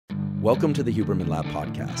Welcome to the Huberman Lab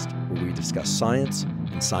podcast, where we discuss science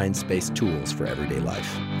and science-based tools for everyday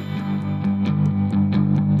life.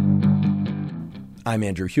 I'm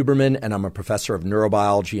Andrew Huberman, and I'm a professor of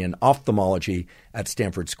neurobiology and ophthalmology at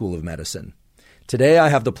Stanford School of Medicine. Today, I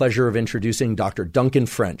have the pleasure of introducing Dr. Duncan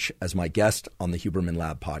French as my guest on the Huberman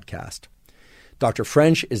Lab podcast. Dr.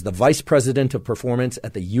 French is the Vice President of Performance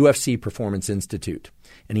at the UFC Performance Institute,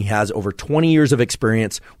 and he has over 20 years of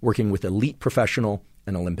experience working with elite professional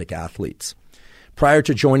and Olympic athletes. Prior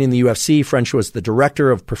to joining the UFC, French was the Director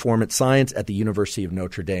of Performance Science at the University of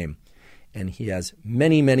Notre Dame, and he has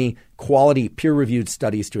many quality peer-reviewed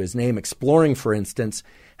studies to his name exploring, for instance,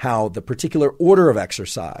 how the particular order of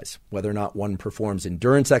exercise, whether or not one performs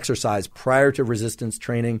endurance exercise prior to resistance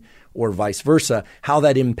training or vice versa, how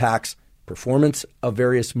that impacts performance of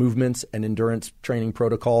various movements and endurance training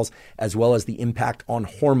protocols, as well as the impact on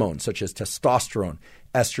hormones such as testosterone,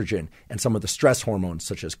 estrogen, and some of the stress hormones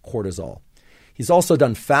such as cortisol. He's also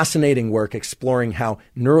done fascinating work exploring how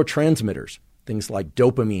neurotransmitters, things like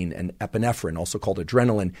dopamine and epinephrine, also called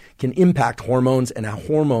adrenaline, can impact hormones and how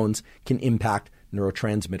hormones can impact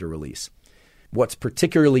neurotransmitter release. What's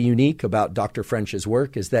particularly unique about Dr. French's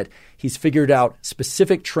work is that he's figured out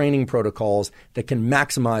specific training protocols that can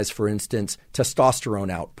maximize, for instance, testosterone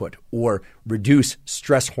output or reduce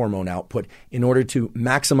stress hormone output in order to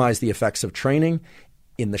maximize the effects of training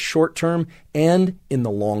in the short term and in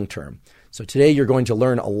the long term. So today you're going to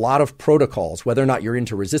learn a lot of protocols, whether or not you're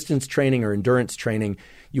into resistance training or endurance training.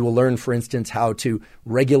 You will learn, for instance, how to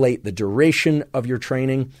regulate the duration of your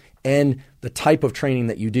training and the type of training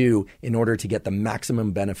that you do in order to get the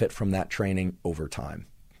maximum benefit from that training over time.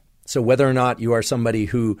 So whether or not you are somebody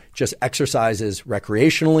who just exercises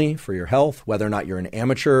recreationally for your health, whether or not you're an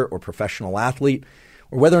amateur or professional athlete,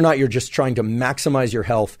 or whether or not you're just trying to maximize your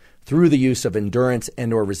health through the use of endurance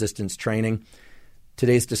and or resistance training,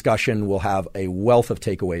 today's discussion will have a wealth of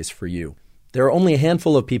takeaways for you. There are only a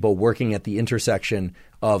handful of people working at the intersection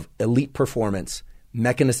of elite performance,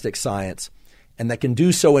 mechanistic science, and that can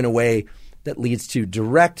do so in a way that leads to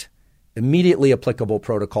direct, immediately applicable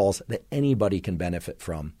protocols that anybody can benefit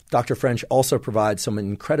from. Dr. French also provides some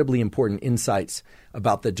incredibly important insights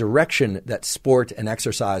about the direction that sport and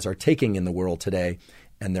exercise are taking in the world today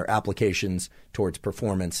and their applications towards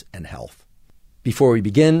performance and health. Before we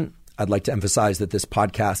begin, I'd like to emphasize that this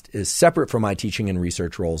podcast is separate from my teaching and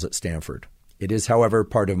research roles at Stanford. It is, however,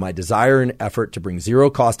 part of my desire and effort to bring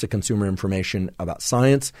zero cost to consumer information about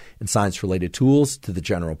science and science-related tools to the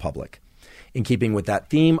general public. In keeping with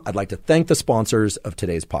that theme, I'd like to thank the sponsors of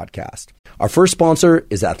today's podcast. Our first sponsor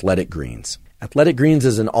is Athletic Greens. Athletic Greens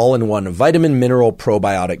is an all-in-one vitamin mineral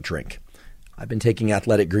probiotic drink. I've been taking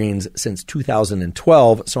Athletic Greens since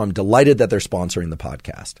 2012, so I'm delighted that they're sponsoring the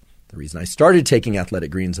podcast. The reason I started taking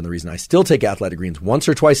Athletic Greens and the reason I still take Athletic Greens once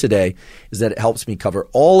or twice a day is that it helps me cover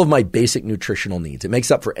all of my basic nutritional needs. It makes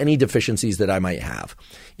up for any deficiencies that I might have.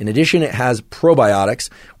 In addition, it has probiotics,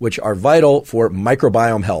 which are vital for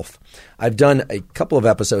microbiome health. I've done a couple of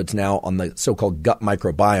episodes now on the so-called gut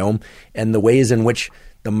microbiome and the ways in which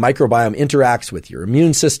the microbiome interacts with your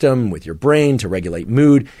immune system, with your brain to regulate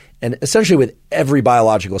mood, and essentially with every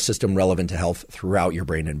biological system relevant to health throughout your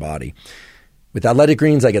brain and body. With Athletic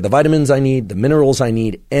Greens, I get the vitamins I need, the minerals I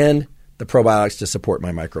need, and the probiotics to support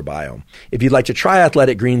my microbiome. If you'd like to try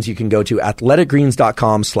Athletic Greens, you can go to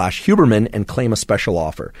athleticgreens.com/Huberman and claim a special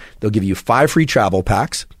offer. They'll give you 5 free travel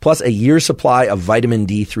packs, plus a year's supply of vitamin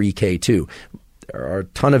D3 K2. There are a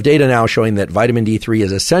ton of data now showing that vitamin D3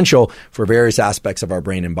 is essential for various aspects of our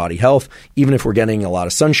brain and body health. Even if we're getting a lot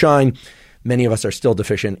of sunshine, many of us are still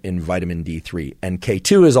deficient in vitamin D3. And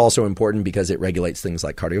K2 is also important because it regulates things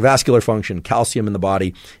like cardiovascular function, calcium in the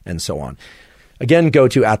body, and so on. Again, go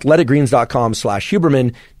to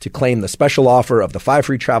athleticgreens.com/Huberman to claim the special offer of the 5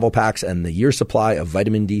 free travel packs and the year supply of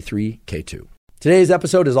vitamin D3 K2. Today's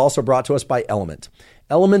episode is also brought to us by Element.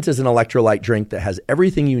 Element is an electrolyte drink that has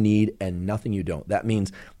everything you need and nothing you don't. That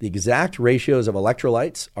means the exact ratios of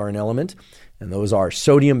electrolytes are an Element, and those are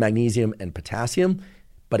sodium, magnesium, and potassium,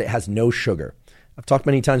 but it has no sugar. I've talked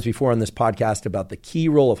many times before on this podcast about the key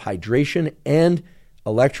role of hydration and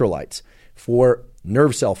electrolytes for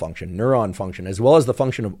nerve cell function, neuron function, as well as the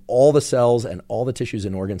function of all the cells and all the tissues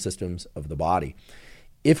and organ systems of the body.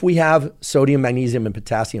 If we have sodium, magnesium, and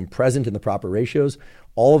potassium present in the proper ratios,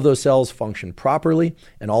 all of those cells function properly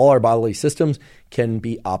and all our bodily systems can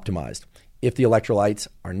be optimized. If the electrolytes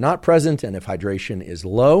are not present and if hydration is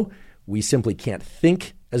low, we simply can't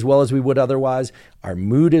think as well as we would otherwise. Our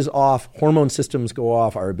mood is off, hormone systems go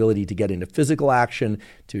off, our ability to get into physical action,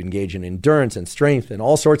 to engage in endurance and strength and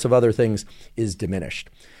all sorts of other things is diminished.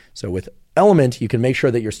 So with Element, you can make sure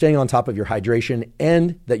that you're staying on top of your hydration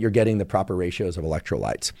and that you're getting the proper ratios of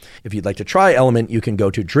electrolytes. If you'd like to try Element, you can go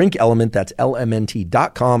to drinkelement, that's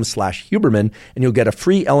lmnt.com/Huberman, and you'll get a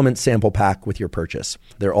free Element sample pack with your purchase.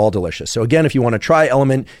 They're all delicious. So again, if you want to try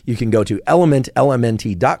Element, you can go to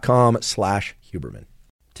lmnt.com/Huberman.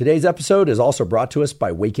 Today's episode is also brought to us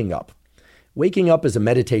by Waking Up. Waking Up is a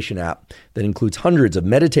meditation app that includes hundreds of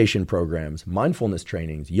meditation programs, mindfulness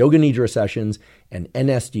trainings, yoga nidra sessions, and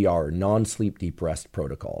NSDR, non-sleep deep rest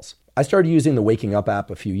protocols. I started using the Waking Up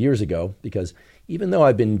app a few years ago because even though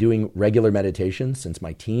I've been doing regular meditation since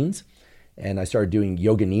my teens, and I started doing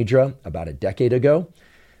yoga nidra about a decade ago,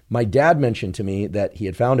 my dad mentioned to me that he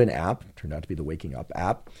had found an app, turned out to be the Waking Up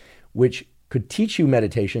app, which could teach you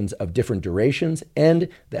meditations of different durations and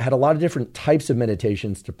that had a lot of different types of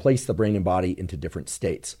meditations to place the brain and body into different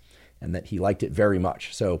states, and that he liked it very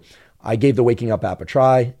much. So I gave the Waking Up app a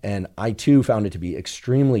try, and I too found it to be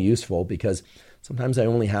extremely useful because sometimes I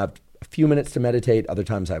only have a few minutes to meditate, other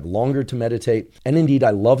times I have longer to meditate. And indeed, I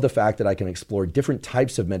love the fact that I can explore different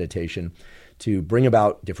types of meditation to bring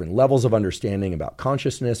about different levels of understanding about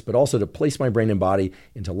consciousness, but also to place my brain and body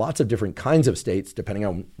into lots of different kinds of states depending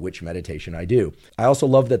on which meditation I do. I also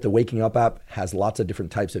love that the Waking Up app has lots of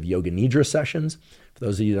different types of yoga nidra sessions. For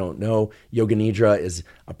those of you who don't know, yoga nidra is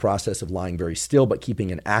a process of lying very still but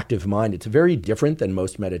keeping an active mind. It's very different than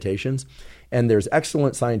most meditations. And there's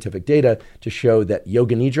excellent scientific data to show that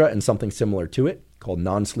yoga nidra and something similar to it, called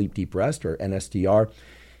non-sleep deep rest or NSDR,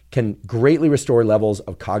 can greatly restore levels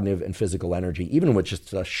of cognitive and physical energy, even with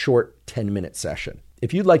just a short 10-minute session.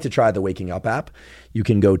 If you'd like to try the Waking Up app, you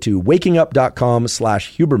can go to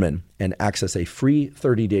wakingup.com/Huberman and access a free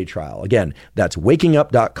 30-day trial. Again, that's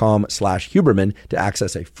wakingup.com/Huberman to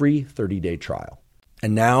access a free 30-day trial.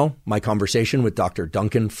 And now, my conversation with Dr.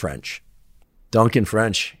 Duncan French. Duncan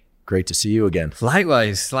French, great to see you again.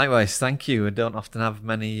 Likewise. Thank you. I don't often have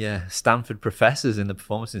many Stanford professors in the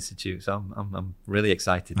Performance Institute, so I'm really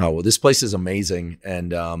excited. Oh, well, this place is amazing,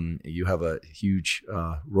 and you have a huge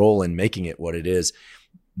role in making it what it is.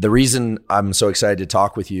 The reason I'm so excited to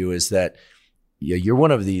talk with you is that you're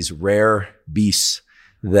one of these rare beasts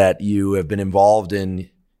that you have been involved in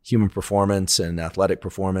human performance and athletic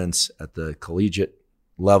performance at the collegiate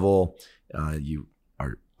level. You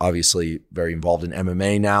are obviously very involved in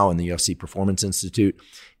MMA now in the UFC Performance Institute.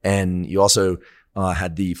 And you also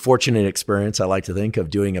had the fortunate experience, I like to think, of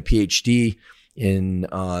doing a PhD in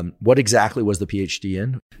what exactly was the PhD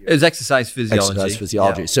in? It was exercise physiology. Exercise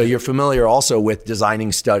physiology. Yeah. So you're familiar also with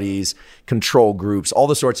designing studies, control groups, all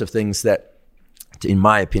the sorts of things that, in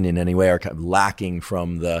my opinion anyway, are kind of lacking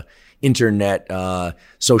from the internet,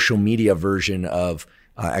 social media version of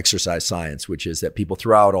exercise science, which is that people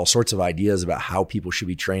throw out all sorts of ideas about how people should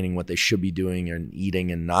be training, what they should be doing and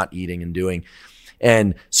eating and not eating and doing.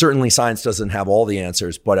 And certainly science doesn't have all the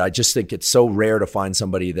answers, but I just think it's so rare to find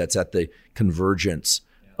somebody that's at the convergence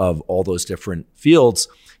of all those different fields.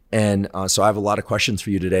 And so I have a lot of questions for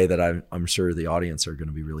you today that I'm sure the audience are going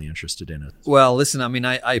to be really interested in it. Well, listen, I mean,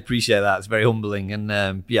 I appreciate that. It's very humbling. And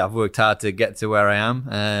I've worked hard to get to where I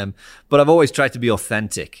am. But I've always tried to be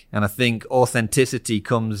authentic. And I think authenticity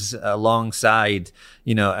comes alongside,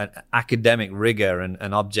 an academic rigor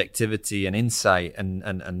and objectivity and insight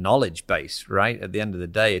and knowledge base, right? At the end of the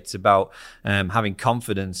day, it's about having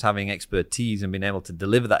confidence, having expertise and being able to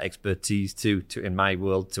deliver that expertise to in my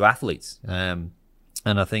world, to athletes.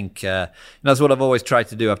 And I think that's what I've always tried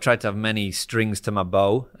to do. I've tried to have many strings to my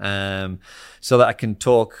bow so that I can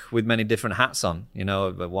talk with many different hats on.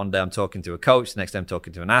 One day I'm talking to a coach, the next day I'm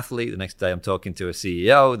talking to an athlete, the next day I'm talking to a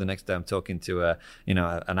CEO, the next day I'm talking to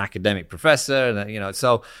an academic professor.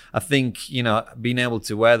 So I think being able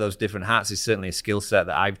to wear those different hats is certainly a skill set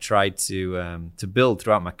that I've tried to build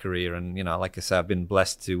throughout my career. And like I said, I've been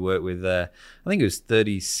blessed to work with I think it was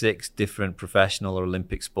 36 different professional or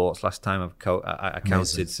Olympic sports last time I counted.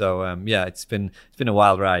 So it's been a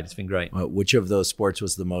wild ride. It's been great. Which of those sports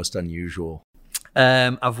was the most unusual?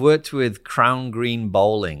 I've worked with crown green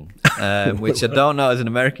bowling, which I don't know as an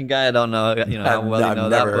American guy. I don't know, how well you know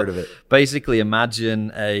that. I've never heard of it. Basically,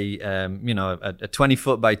 imagine a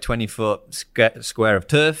 20-foot by 20-foot square of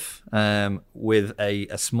turf with a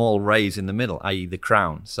small raise in the middle, i.e., the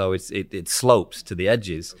crown. So it slopes to the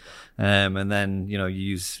edges. Okay. And then you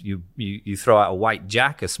throw out a white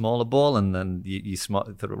jack, a smaller ball, and then you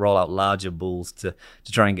roll out larger balls to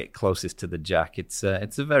try and get closest to the jack. It's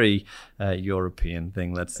a very European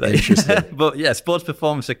thing, let's say. Interesting. But yeah, sports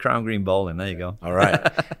performance at crown green bowling. There you go. All right.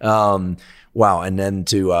 Wow. And then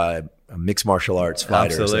to mixed martial arts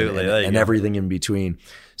fighters, Absolutely. and everything in between.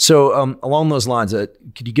 So along those lines,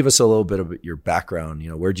 could you give us a little bit of your background?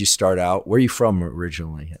 Where'd you start out? Where are you from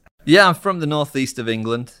originally? Yeah, I'm from the northeast of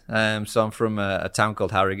England. So I'm from a town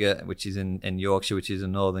called Harrogate, which is in Yorkshire, which is a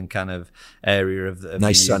northern kind of area of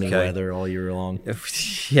nice the UK. Sunny weather all year long.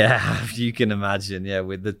 Yeah, you can imagine. Yeah,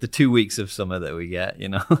 with the 2 weeks of summer that we get,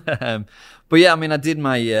 But yeah, I mean, I did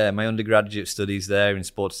my undergraduate studies there in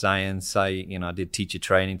sports science. I did teacher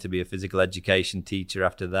training to be a physical education teacher.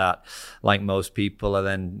 After that, like most people, I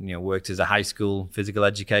then worked as a high school physical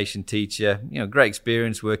education teacher. Great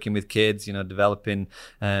experience working with kids. Developing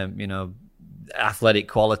athletic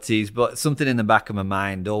qualities, but something in the back of my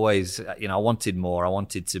mind always, I wanted more. I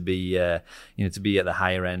wanted to be, to be at the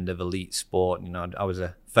higher end of elite sport. I was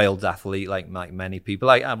a failed athlete like many people.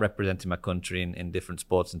 I represented my country in different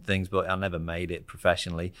sports and things, but I never made it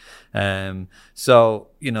professionally. So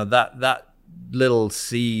that little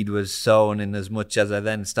seed was sown in as much as I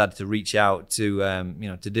then started to reach out to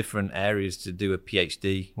to different areas to do a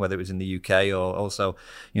PhD, whether it was in the UK or also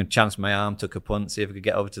chanced my arm, took a punt, see if I could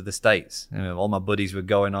get over to the States. All my buddies were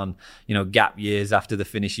going on gap years after they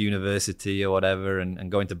finished university or whatever,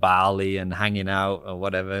 and going to Bali and hanging out or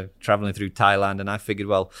whatever, traveling through Thailand. And I figured,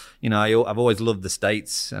 well, I've always loved the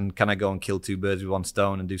States, and can I go and kill two birds with one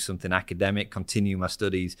stone and do something academic, continue my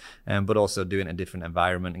studies, but also do it in a different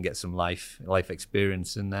environment and get some life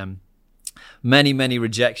experience. And many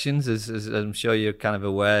rejections, as I'm sure you're kind of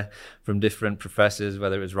aware, from different professors,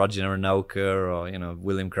 whether it was Roger Anoka or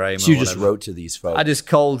William Kramer. So you just wrote to these folks? I just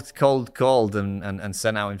called and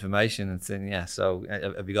sent out information and said, yeah, so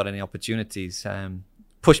have you got any opportunities?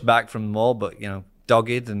 Pushed back from them all, but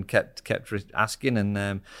dogged and kept asking.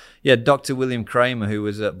 And Dr. William Kramer, who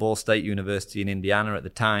was at Ball State University in Indiana at the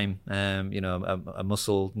time, a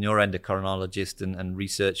muscle neuroendocrinologist and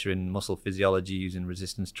researcher in muscle physiology using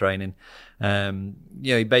resistance training.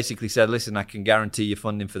 He basically said, listen, I can guarantee you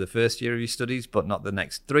funding for the first year of your studies, but not the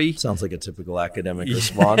next 3. Sounds like a typical academic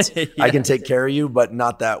response. Yeah. I can take care of you, but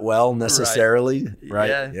not that well necessarily. Right.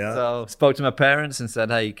 Yeah. So spoke to my parents and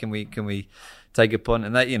said, hey, can we take a punt?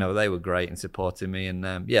 And they were great in supporting me. And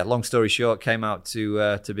long story short, came out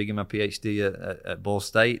to begin my PhD at Ball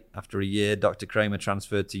State. After a year, Dr. Kramer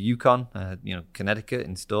transferred to Yukon, Connecticut,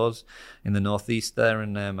 in Stores in the Northeast there,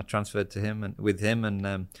 and I transferred to him and with him,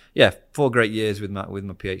 and 4 great years with my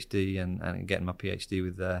PhD and getting my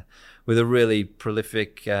PhD with a really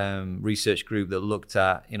prolific research group that looked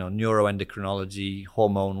at neuroendocrinology,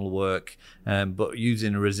 hormonal work, but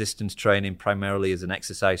using resistance training primarily as an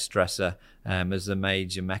exercise stressor, as a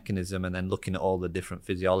major mechanism, and then looking at all the different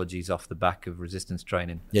physiologies off the back of resistance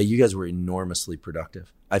training. Yeah, you guys were enormously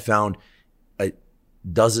productive. I found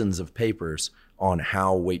dozens of papers on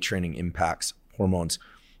how weight training impacts hormones,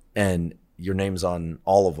 and your name's on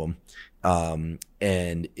all of them.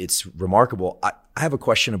 And it's remarkable. I have a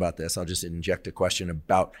question about this. I'll just inject a question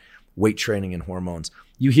about weight training and hormones.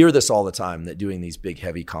 You hear this all the time, that doing these big,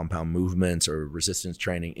 heavy compound movements or resistance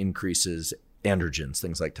training increases androgens,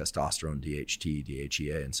 things like testosterone, DHT,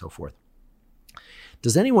 DHEA, and so forth.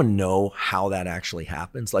 Does anyone know how that actually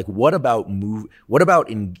happens? Like, what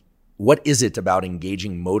is it about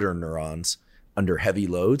engaging motor neurons under heavy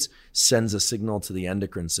loads sends a signal to the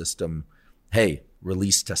endocrine system, hey,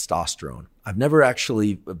 release testosterone? I've never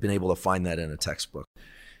actually been able to find that in a textbook.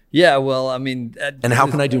 Yeah, well, I mean... and how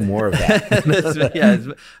can I do more of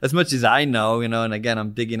that? As much as I know, and again,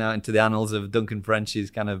 I'm digging out into the annals of Duncan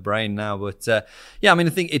French's kind of brain now. But I mean, I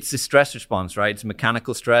think it's a stress response, right? It's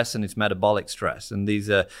mechanical stress and it's metabolic stress. And these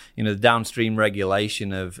are, the downstream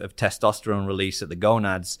regulation of testosterone release at the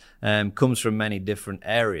gonads comes from many different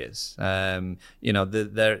areas.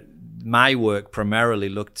 My work primarily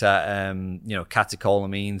looked at,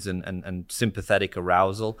 catecholamines and sympathetic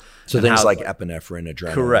aroussil. So things like epinephrine,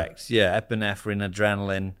 adrenaline. Correct. Yeah, epinephrine,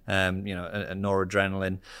 adrenaline,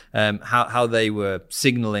 noradrenaline. How they were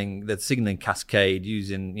signaling the signaling cascade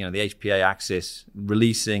using the HPA axis,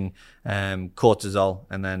 releasing cortisol,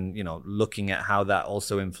 and then looking at how that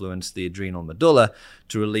also influenced the adrenal medulla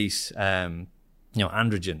to release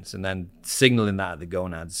androgens, and then signaling that at the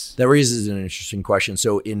gonads. That raises an interesting question.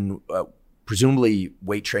 So in presumably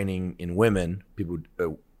weight training in women, people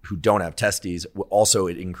who don't have testes, also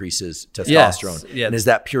it increases testosterone. Yes. And is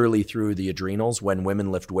that purely through the adrenals? When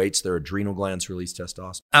women lift weights, their adrenal glands release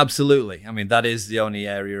testosterone? Absolutely. I mean, that is the only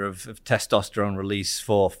area of testosterone release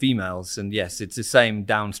for females. And yes, it's the same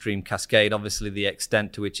downstream cascade. Obviously, the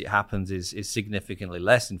extent to which it happens is significantly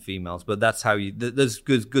less in females, but that's how there's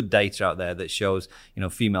good data out there that shows,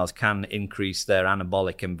 females can increase their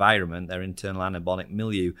anabolic environment, their internal anabolic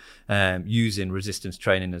milieu, using resistance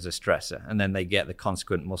training as a stressor. And then they get the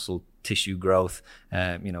consequent muscle tissue growth,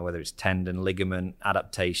 whether it's tendon, ligament,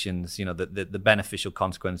 adaptations, the beneficial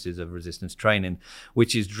consequences of resistance training,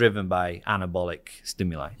 which is driven by anabolic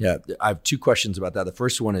stimuli. Yeah, I have two questions about that. The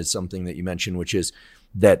first one is something that you mentioned, which is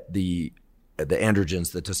that the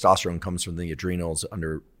androgens, the testosterone comes from the adrenals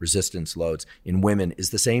under resistance loads in women. Is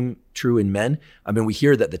the same true in men? I mean, we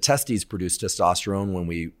hear that the testes produce testosterone when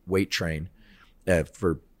we weight train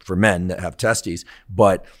for men that have testes,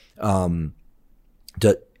 but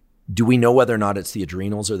do we know whether or not it's the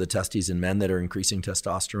adrenals or the testes in men that are increasing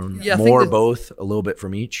testosterone? Yeah, more, both, a little bit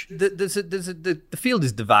from each? The field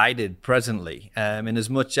is divided presently, in as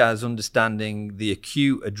much as understanding the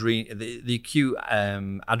acute adrenergic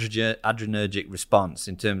response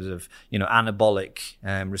in terms of anabolic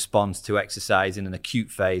response to exercise in an acute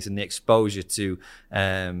phase, and the exposure to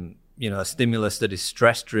a stimulus that is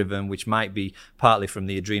stress driven, which might be partly from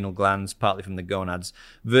the adrenal glands, partly from the gonads,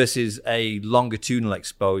 versus a longitudinal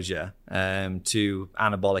exposure to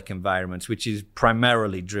anabolic environments, which is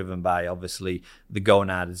primarily driven by obviously the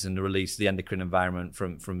gonads and the endocrine environment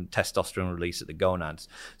from testosterone release at the gonads.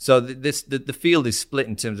 So the field is split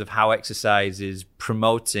in terms of how exercise is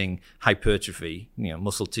promoting hypertrophy,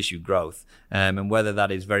 muscle tissue growth, and whether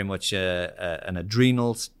that is very much an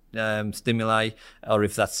adrenal stimuli, or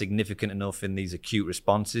if that's significant enough in these acute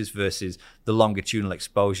responses versus the longitudinal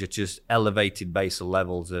exposure to just elevated basal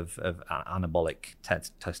levels of anabolic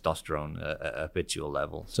testosterone at habitual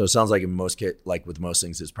levels. So it sounds like like with most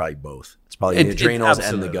things, it's probably both. It's probably the adrenals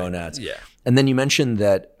and the gonads. Yeah. And then you mentioned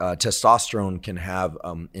that testosterone can have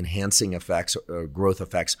enhancing effects or growth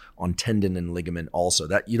effects on tendon and ligament also.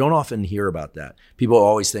 That you don't often hear about that. People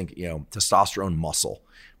always think, testosterone muscle.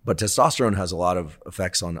 But testosterone has a lot of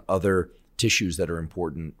effects on other tissues that are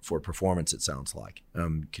important for performance, it sounds like.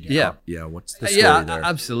 What's the story there?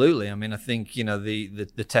 Absolutely. I mean, I think, the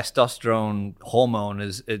testosterone hormone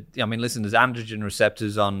is, there's androgen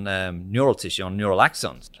receptors on neural tissue, on neural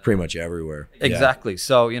axons. Pretty much everywhere. Exactly. Yeah.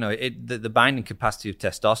 So, the binding capacity of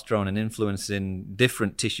testosterone and influencing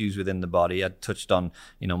different tissues within the body. I touched on,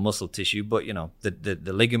 muscle tissue, but,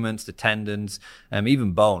 the ligaments, the tendons,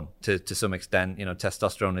 even bone to some extent,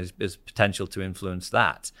 testosterone is potential to influence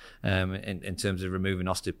that. In terms of removing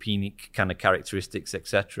osteopenic kind of characteristics,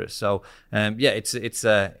 etc. So it's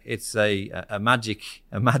a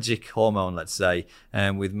magic hormone, let's say,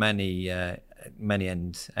 with many end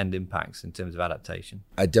impacts in terms of adaptation.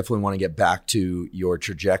 I definitely want to get back to your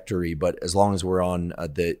trajectory, but as long as we're on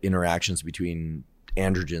the interactions between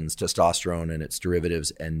androgens, testosterone and its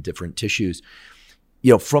derivatives and different tissues,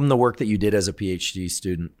 from the work that you did as a PhD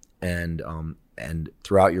student and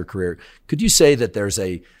throughout your career, could you say that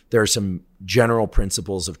there are some general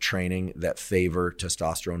principles of training that favor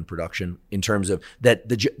testosterone production in terms of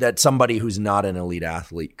that somebody who's not an elite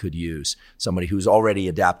athlete could use, somebody who's already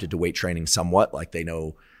adapted to weight training somewhat, like they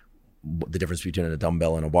know the difference between a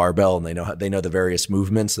dumbbell and a barbell, and they know the various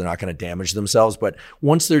movements. They're not going to damage themselves. But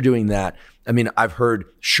once they're doing that, I mean, I've heard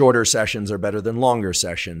shorter sessions are better than longer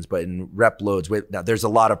sessions, but in rep loads, now there's a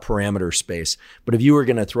lot of parameter space. But if you were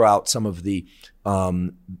going to throw out some of the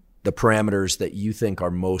parameters that you think are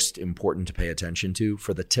most important to pay attention to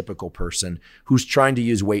for the typical person who's trying to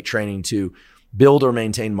use weight training to build or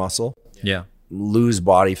maintain muscle, lose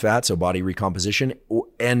body fat, so body recomposition,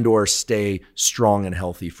 or stay strong and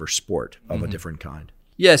healthy for sport of a different kind.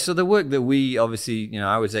 Yeah, so the work that we obviously,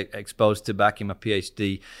 I was exposed to back in my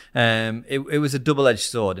PhD, it was a double-edged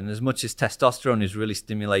sword. And as much as testosterone is really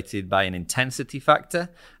stimulated by an intensity factor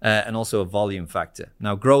and also a volume factor.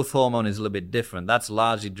 Now, growth hormone is a little bit different. That's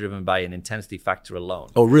largely driven by an intensity factor alone.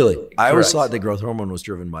 Oh, really? Correct. I always thought that growth hormone was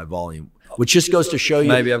driven by volume. Which just goes to show you.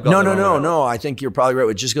 Maybe I've got No. I think you're probably right.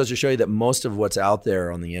 It just goes to show you that most of what's out there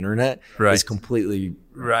on the internet is completely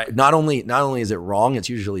right. Not only is it wrong, it's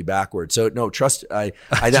usually backwards. So no, trust.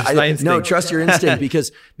 Trust your instinct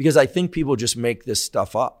because I think people just make this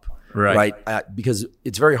stuff up. Right. Because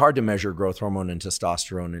it's very hard to measure growth hormone and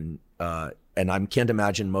testosterone, and I can't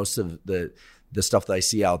imagine most of the stuff that I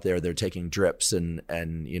see out there. They're taking drips and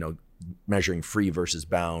measuring free versus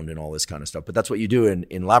bound and all this kind of stuff. But that's what you do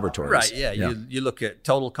in laboratories. Right, yeah. You look at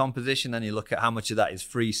total composition, then you look at how much of that is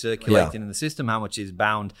free circulating in the system, how much is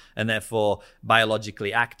bound and therefore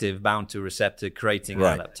biologically active, bound to a receptor, creating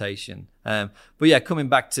adaptation. But yeah, coming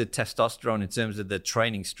back to testosterone in terms of the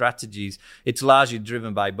training strategies, it's largely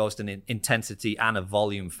driven by both an intensity and a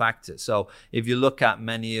volume factor. So if you look at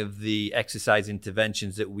many of the exercise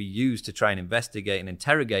interventions that we use to try and investigate and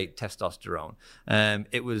interrogate testosterone,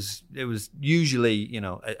 it was usually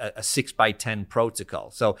a 6x10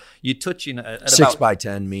 protocol. So you touch at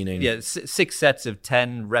 6x10 meaning 6 sets of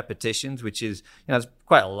 10 repetitions, which is it's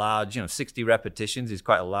quite a large, 60 repetitions is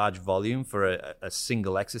quite a large volume for a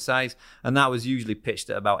single exercise. And that was usually pitched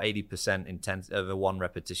at about 80% of a 1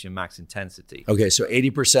 repetition max intensity. Okay, so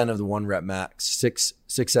 80% of the 1 rep max, six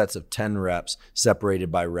sets of 10 reps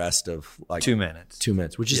separated by rest of like 2 minutes. 2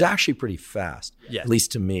 minutes, which is actually pretty fast, at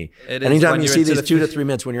least to me. Anytime you see these 2 to 3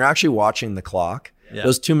 minutes, when you're actually watching the clock,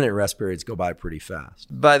 those 2 minute rest periods go by pretty fast.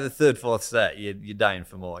 By the third, fourth set, you're dying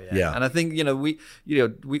for more. Yeah. And I think,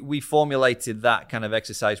 we formulated that kind of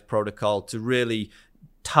exercise protocol to really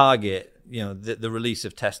target the release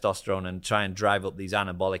of testosterone and try and drive up these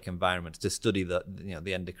anabolic environments to study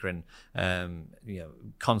the endocrine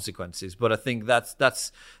consequences. But I think that's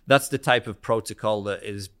the type of protocol that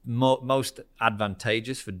is most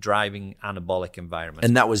advantageous for driving anabolic environments.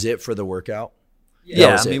 And that was it for the workout?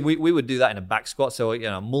 Yeah, I mean, we would do that in a back squat. So,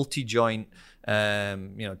 multi-joint,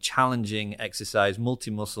 challenging exercise,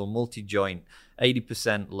 multi-muscle, multi-joint,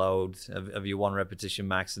 80% load of your 1 repetition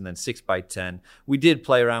max, and then 6x10. We did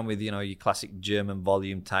play around with, your classic German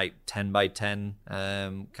volume type 10x10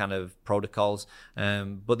 kind of protocols,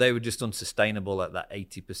 but they were just unsustainable at that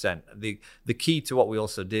 80%. The key to what we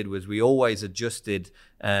also did was we always adjusted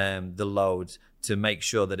the loads to make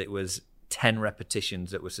sure that it was 10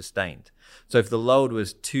 repetitions that were sustained. So if the load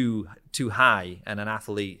was too high and an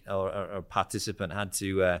athlete or a participant had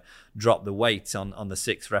to drop the weight on the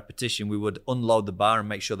 6th repetition, we would unload the bar and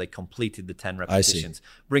make sure they completed the 10 repetitions.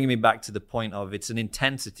 Bringing me back to the point of it's an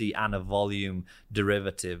intensity and a volume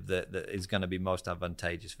derivative that is going to be most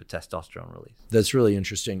advantageous for testosterone release. That's really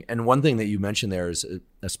interesting. And one thing that you mentioned there is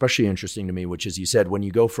especially interesting to me, which is you said when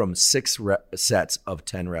you go from 6 sets of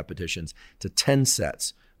 10 repetitions to 10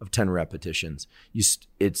 sets of 10 repetitions,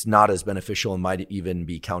 it's not as beneficial and might even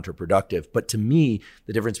be counterproductive. But to me,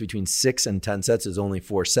 the difference between 6 and 10 sets is only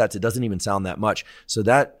 4 sets. It doesn't even sound that much. So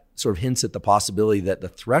that sort of hints at the possibility that the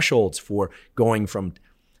thresholds for going from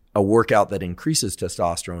a workout that increases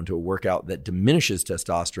testosterone to a workout that diminishes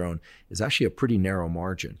testosterone is actually a pretty narrow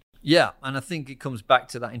margin. Yeah, and I think it comes back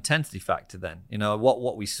to that intensity factor then.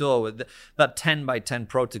 What we saw with that 10x10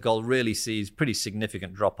 protocol really sees pretty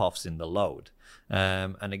significant drop-offs in the load.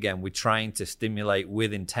 And again, we're trying to stimulate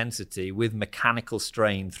with intensity, with mechanical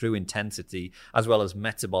strain through intensity, as well as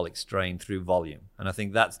metabolic strain through volume. And I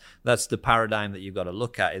think that's the paradigm that you've got to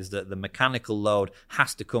look at, is that the mechanical load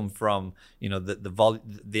has to come from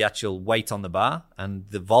the actual weight on the bar, and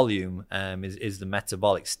the volume is the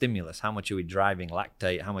metabolic stimulus. How much are we driving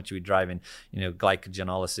lactate? How much are we driving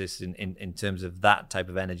glycogenolysis in terms of that type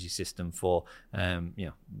of energy system for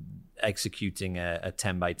executing a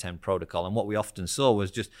 10x10 protocol? And what we often saw was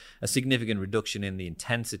just a significant reduction in the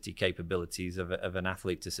intensity capabilities of an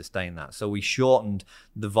athlete to sustain that. So we shortened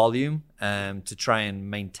the volume to try and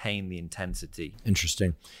maintain the intensity.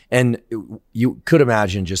 Interesting. And you could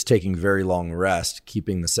imagine just taking very long rest,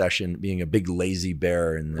 keeping the session, being a big lazy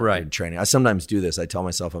bear in training. I sometimes do this. I tell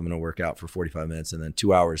myself I'm going to work out for 45 minutes and then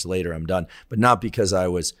 2 hours later I'm done. But not because I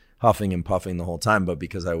was huffing and puffing the whole time, but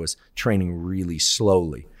because I was training really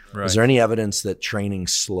slowly. Right. Is there any evidence that training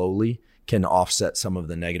slowly can offset some of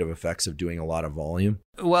the negative effects of doing a lot of volume?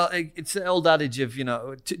 Well, it's the old adage of,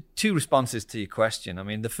 two responses to your question. I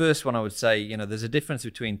mean, the first one I would say, there's a difference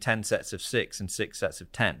between 10 sets of 6 and 6 sets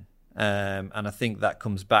of 10. And I think that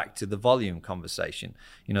comes back to the volume conversation.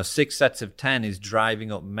 6 sets of 10 is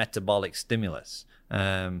driving up metabolic stimulus.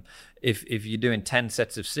 If you're doing 10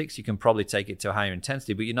 sets of 6, you can probably take it to a higher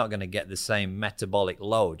intensity, but you're not going to get the same metabolic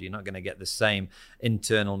load. You're not going to get the same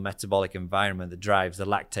internal metabolic environment that drives the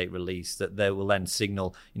lactate release that they will then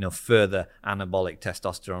signal, further anabolic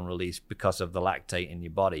testosterone release because of the lactate in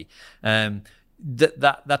your body.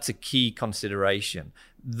 That's a key consideration.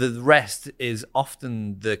 The rest is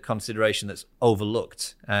often the consideration that's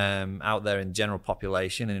overlooked out there in general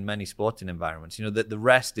population and in many sporting environments. That the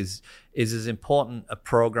rest is as important a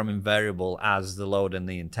programming variable as the load and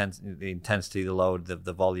the intensity, the load,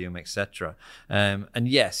 the volume, etc. And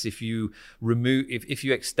yes, if you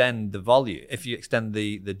extend the volume, if you extend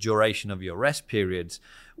the duration of your rest periods,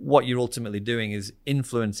 what you're ultimately doing is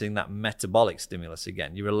influencing that metabolic stimulus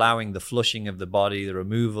again. You're allowing the flushing of the body, the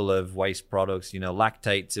removal of waste products,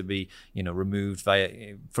 lactate to be, removed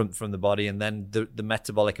from the body, and then the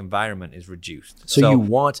metabolic environment is reduced.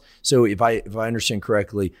 So if I understand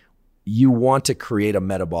correctly, you want to create a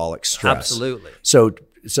metabolic stress. Absolutely. So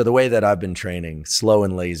the way that I've been training, slow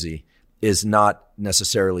and lazy, is not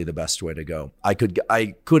necessarily the best way to go. I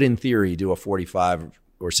could in theory do a 45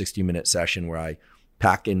 or 60 minute session where I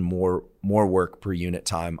pack in more work per unit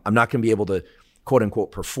time. I'm not going to be able to, quote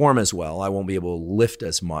unquote, perform as well. I won't be able to lift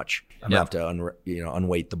as much. I'm going to have to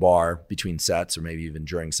unweight the bar between sets, or maybe even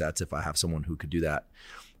during sets if I have someone who could do that.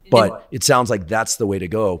 But it sounds like that's the way to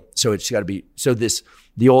go. So it's got to be,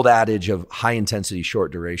 the old adage of high intensity,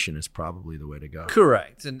 short duration is probably the way to go.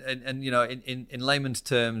 Correct. And in layman's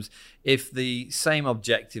terms, if the same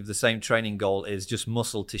objective, the same training goal is just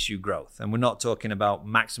muscle tissue growth, and we're not talking about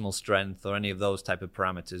maximal strength or any of those type of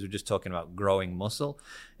parameters, we're just talking about growing muscle.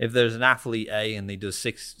 If there's an athlete A and he does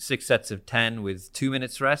six sets of 10 with 2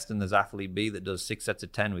 minutes rest, and there's athlete B that does 6 sets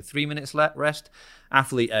of 10 with 3 minutes rest,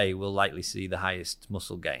 athlete A will likely see the highest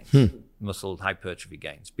muscle gains, muscle hypertrophy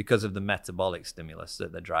gains, because of the metabolic stimulus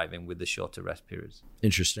that they're driving with the shorter rest periods.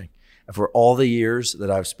 Interesting. For all the years that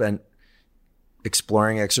I've spent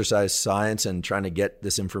exploring exercise science and trying to get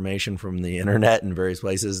this information from the internet and various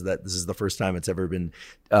places, that this is the first time it's ever been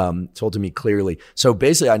told to me clearly. So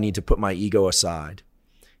basically I need to put my ego aside,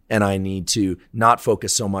 and I need to not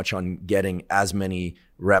focus so much on getting as many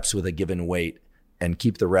reps with a given weight and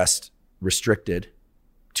keep the rest restricted,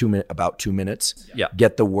 about 2 minutes,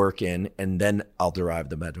 get the work in, and then I'll derive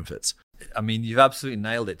the benefits. I mean, you've absolutely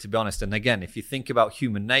nailed it, to be honest. And again, if you think about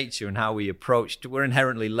human nature and how we approach, we're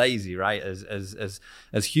inherently lazy, right? As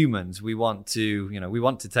humans, we want to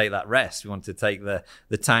take that rest. We want to take the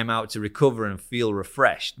time out to recover and feel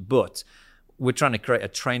refreshed. But we're trying to create a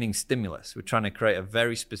training stimulus. We're trying to create a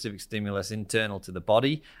very specific stimulus internal to the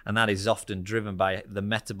body, and that is often driven by the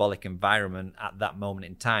metabolic environment at that moment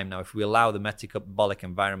in time. Now, if we allow the metabolic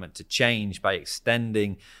environment to change by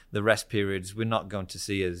extending the rest periods, we're not going to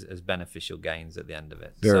see as beneficial gains at the end of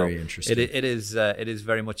it. Very interesting. It is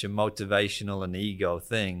very much a motivational and ego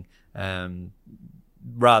thing.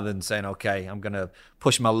 Rather than saying, okay, I'm going to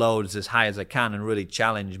push my loads as high as I can and really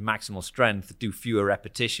challenge maximal strength, do fewer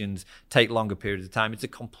repetitions, take longer periods of time. It's a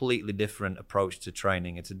completely different approach to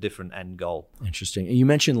training. It's a different end goal. Interesting. You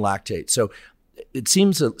mentioned lactate. So it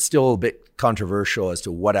seems still a bit controversial as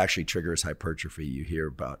to what actually triggers hypertrophy. You hear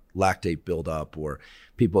about lactate buildup, or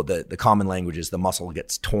people, the common language is the muscle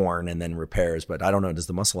gets torn and then repairs. But I don't know, does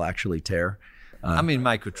the muscle actually tear?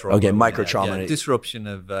 Microtrauma. Okay, microtrauma. Disruption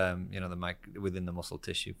of within the muscle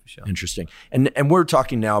tissue, for sure. Interesting. And we're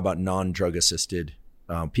talking now about non-drug assisted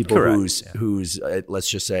people. Correct. whose let's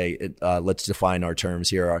just say let's define our terms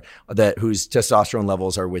here, whose testosterone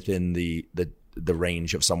levels are within the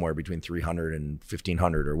range of somewhere between 300 and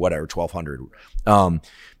 1500 or whatever, 1200.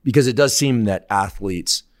 Because it does seem that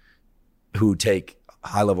athletes who take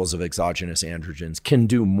high levels of exogenous androgens can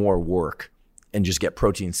do more work and just get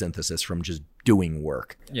protein synthesis from just doing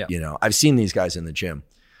work. Yeah. I've seen these guys in the gym,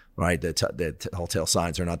 right? The telltale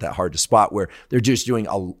signs are not that hard to spot, where they're just doing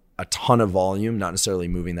a ton of volume, not necessarily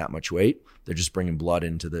moving that much weight. They're just bringing blood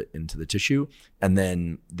into the tissue, and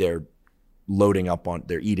then they're loading up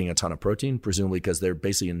they're eating a ton of protein, presumably because they're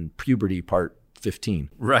basically in puberty part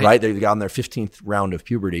 15, right? They've gotten their 15th round of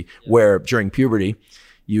puberty, where during puberty,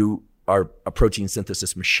 you are a protein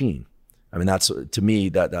synthesis machine. I mean, that's, to me,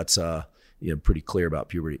 that's pretty clear about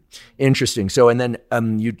puberty. Interesting. So, and then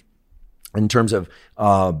you, in terms of,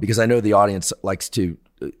 because I know the audience likes to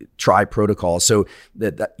try protocols. So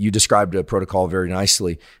that you described a protocol very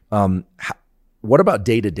nicely. What about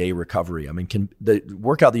day-to-day recovery? I mean, can the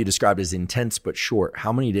workout that you described is intense but short?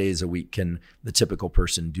 How many days a week can the typical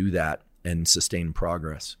person do that and sustain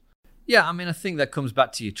progress? Yeah, I mean, I think that comes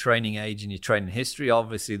back to your training age and your training history.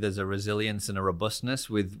 Obviously, there's a resilience and a robustness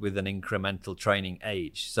with an incremental training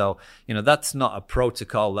age. So, that's not a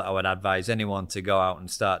protocol that I would advise anyone to go out and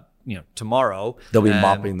start, tomorrow. They'll be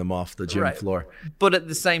mopping them off the gym floor. But at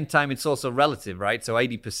the same time, it's also relative, right? So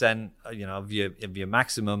 80%, of your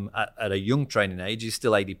maximum at a young training age is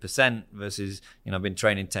still 80% versus, I've been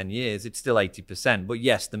training 10 years, it's still 80%. But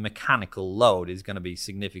yes, the mechanical load is going to be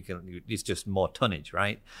significant. It's just more tonnage,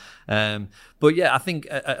 right? But yeah, I think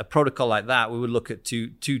a protocol like that, we would look at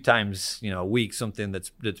two times, a week, something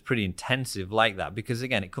that's pretty intensive like that. Because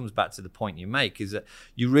again, it comes back to the point you make, is that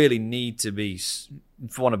you really need to be,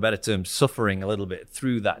 for want of a better term, suffering a little bit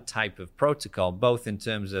through that type of protocol, both in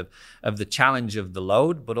terms of the challenge of the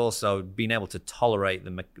load, but also being able to tolerate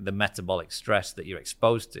the metabolic stress that you're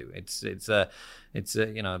exposed to. It's a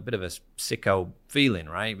bit of a sicko feeling,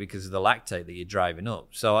 right? Because of the lactate that you're driving up.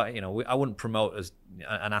 So I wouldn't promote as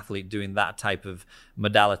an athlete doing that type of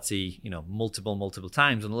modality, multiple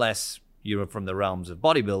times, unless you're from the realms of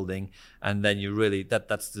bodybuilding, and then you really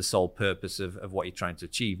that's the sole purpose of what you're trying to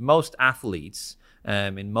achieve. Most athletes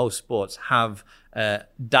in most sports have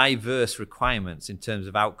diverse requirements in terms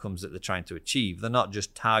of outcomes that they're trying to achieve. They're not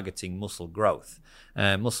just targeting muscle growth.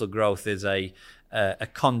 Muscle growth is a a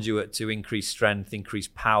conduit to increase strength, increase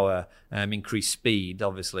power, increase speed,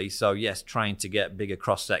 obviously. So yes, trying to get bigger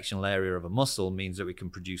cross-sectional area of a muscle means that we can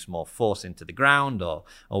produce more force into the ground or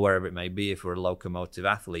wherever it may be if we're a locomotive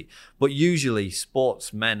athlete. But usually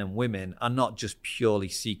sportsmen and women are not just purely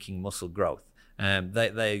seeking muscle growth.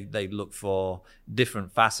 They look for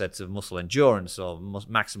different facets of muscle endurance or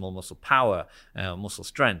maximal muscle power, muscle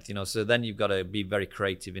strength, so then you've got to be very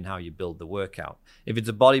creative in how you build the workout. If it's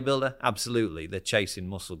a bodybuilder, absolutely, they're chasing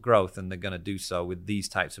muscle growth, and they're going to do so with these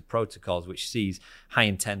types of protocols, which sees high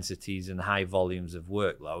intensities and high volumes of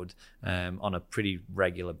workload on a pretty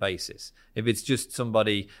regular basis. If it's just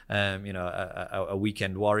somebody, a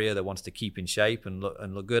weekend warrior that wants to keep in shape and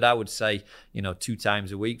look good, I would say, 2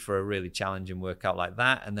 times a week for a really challenging workout like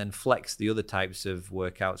that, and then flex the other types of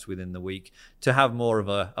workouts within the week to have more of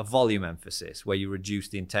a volume emphasis where you reduce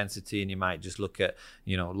the intensity, and you might just look at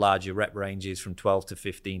larger rep ranges from 12 to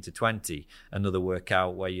 15 to 20. Another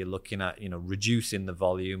workout where you're looking at reducing the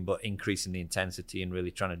volume but increasing the intensity and really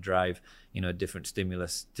trying to drive a different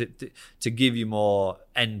stimulus to give you more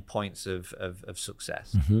end points of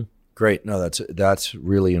success. Mm-hmm. Great. No, that's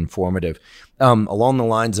really informative. Along the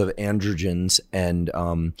lines of androgens and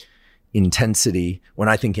intensity, when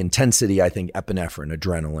I think intensity, I think epinephrine,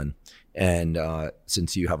 adrenaline. And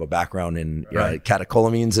since you have a background in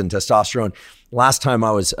catecholamines and testosterone, last time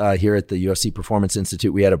I was here at the UFC Performance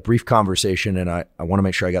Institute, we had a brief conversation, and I want to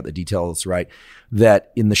make sure I got the details right,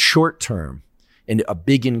 that in the short term, a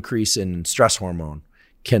big increase in stress hormone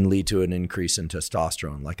can lead to an increase in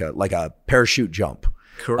testosterone, like a parachute jump.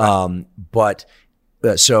 Correct.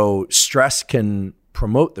 So stress can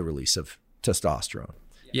promote the release of testosterone.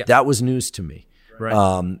 Yeah. That was news to me.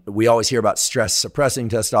 Right. We always hear about stress suppressing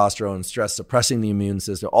testosterone, stress suppressing the immune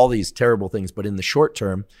system, all these terrible things. But in the short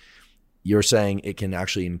term, you're saying it can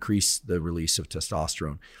actually increase the release of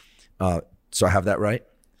testosterone. So I have that right?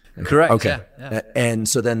 Correct. Okay. Yeah. And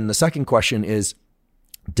so then the second question is,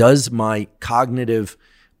 does my cognitive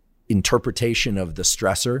interpretation of the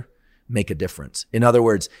stressor make a difference? In other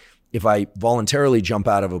words, if I voluntarily jump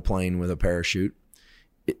out of a plane with a parachute,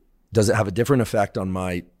 does it have a different effect on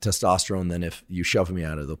my testosterone than if you shove me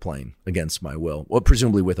out of the plane against my will? Well,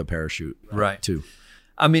 presumably with a parachute, right? Too.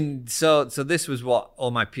 I mean, so this was what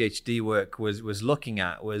all my PhD work was looking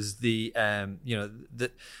at, was the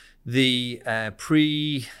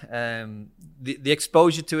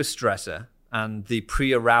exposure to a stressor and the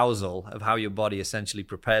pre-arousal of how your body essentially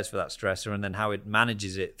prepares for that stressor, and then how it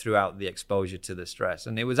manages it throughout the exposure to the stress.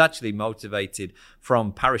 And it was actually motivated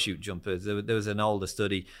from parachute jumpers. There was an older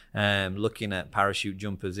study looking at parachute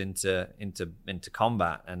jumpers into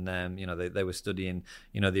combat, and they were studying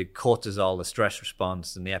the cortisol, the stress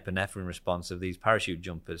response, and the epinephrine response of these parachute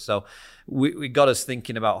jumpers. So we got us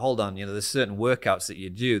thinking about, hold on, there's certain workouts that you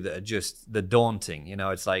do that are just daunting.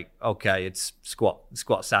 It's like, okay, it's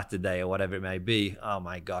squat Saturday or whatever it may be. Oh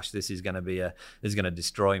my gosh, this is going to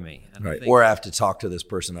destroy me. And right. Or I have to talk to this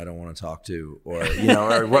person I don't want to talk to, or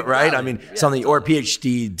or what, right? I mean, something, or a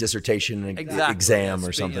PhD dissertation exam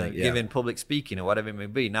or something. Giving public speaking or whatever it may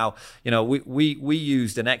be. Now, we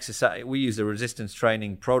used an exercise, we used a resistance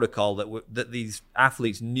training protocol that these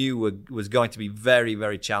athletes knew was going to be very,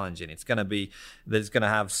 very challenging. There's going to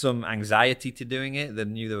have some anxiety to doing it. They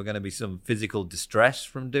knew there were going to be some physical distress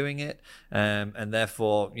from doing it, and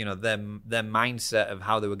therefore, their mindset of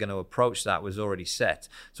how they were going to approach that was already set.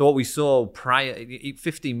 So what we saw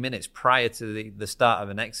 15 minutes prior to the start of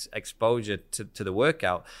an exposure to the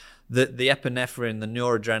workout, the epinephrine, the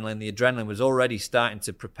noradrenaline, the adrenaline was already starting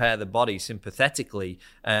to prepare the body sympathetically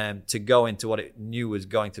to go into what it knew was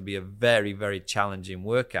going to be a very, very challenging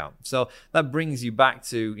workout. So that brings you back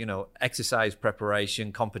to, exercise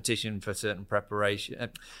preparation, preparation for certain competition,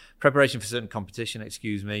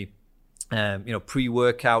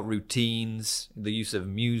 pre-workout routines, the use of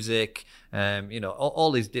music,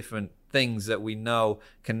 all these different things that we know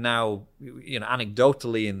can now,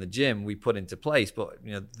 anecdotally in the gym we put into place. But,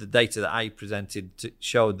 the data that I presented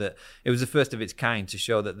showed that it was the first of its kind to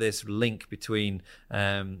show that this link between,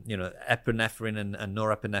 epinephrine and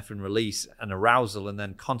norepinephrine release and arousal, and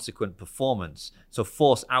then consequent performance, so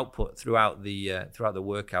force output throughout the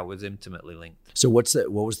workout, was intimately linked. So what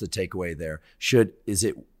was the takeaway there? Is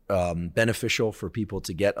it beneficial for people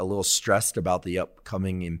to get a little stressed about the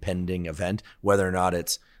upcoming impending event, whether or not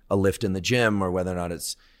it's a lift in the gym or whether or not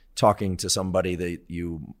it's talking to somebody that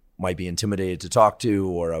you might be intimidated to talk to,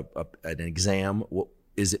 or an exam?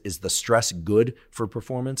 is the stress good for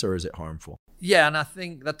performance or is it harmful? Yeah, and I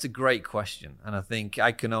think that's a great question. And I think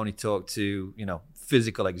I can only talk to,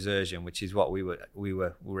 physical exertion, which is what we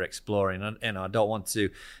were exploring. And I don't want to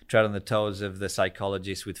tread on the toes of the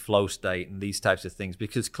psychologists with flow state and these types of things,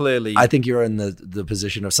 because clearly I think you're in the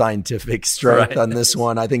position of scientific strength on this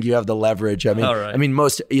one. I think you have the leverage. I mean,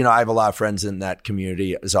 most, I have a lot of friends in that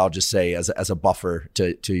community, as I'll just say as a buffer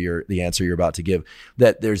to the answer you're about to give,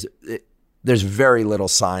 that there's very little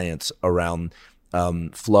science around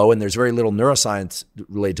flow, and there's very little neuroscience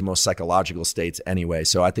related to most psychological states anyway.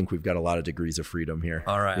 So I think we've got a lot of degrees of freedom here.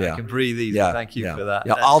 All right. Yeah. I can breathe easy. Thank you for that.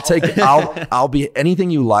 Yeah, I'll be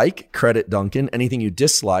anything you like, credit Duncan. Anything you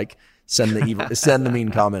dislike, send the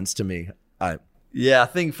mean comments to me. Yeah, I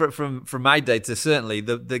think from my data, certainly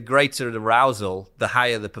the greater the arousal, the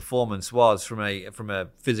higher the performance was from a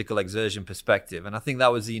physical exertion perspective. And I think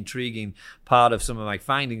that was the intriguing part of some of my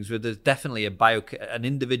findings, where there's definitely an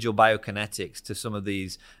individual biokinetics to some of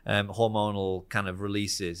these hormonal kind of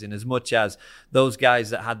releases, in as much as those guys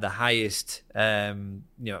that had the highest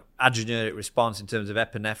adrenergic response in terms of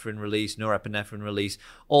epinephrine release, norepinephrine release,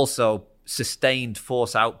 also sustained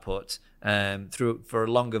force output for a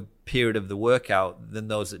longer period of the workout than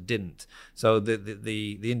those that didn't. So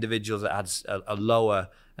the individuals that had a lower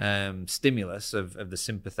stimulus of the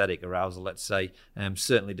sympathetic arousal, let's say,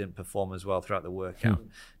 certainly didn't perform as well throughout the workout.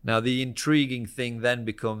 Now the intriguing thing then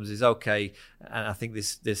becomes okay, and I think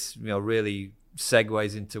this really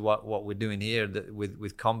segues into what we're doing here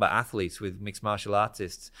with combat athletes, with mixed martial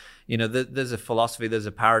artists. There's a philosophy, there's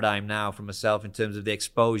a paradigm now for myself in terms of the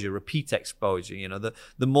exposure, repeat exposure.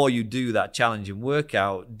 The more you do that challenging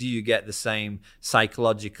workout, do you get the same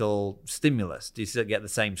psychological stimulus? Do you get the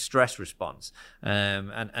same stress response?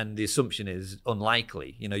 And the assumption is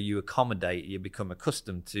unlikely. You accommodate, you become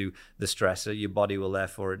accustomed to the stressor, your body will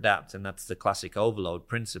therefore adapt, and that's the classic overload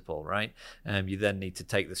principle, right? You then need to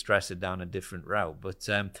take the stressor down a different route. But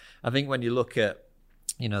I think when you look at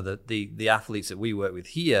the athletes that we work with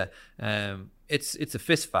here, it's a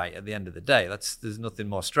fist fight at the end of the day. There's nothing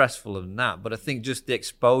more stressful than that. But I think just the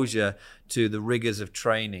exposure to the rigors of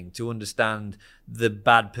training, to understand the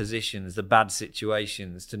bad positions, the bad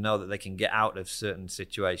situations, to know that they can get out of certain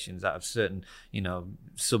situations, out of certain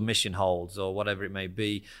submission holds or whatever it may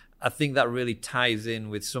be. I think that really ties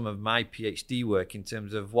in with some of my PhD work in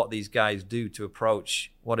terms of what these guys do to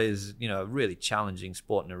approach what is, a really challenging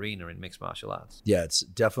sport and arena in mixed martial arts. Yeah, it's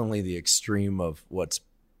definitely the extreme of what's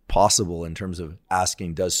possible in terms of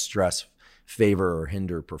asking, does stress favor or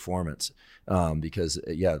hinder performance? Because,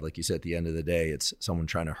 like you said, at the end of the day, it's someone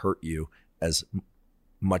trying to hurt you as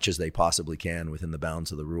much as they possibly can within the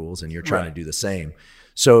bounds of the rules, and you're trying to do the same.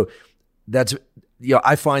 So that's...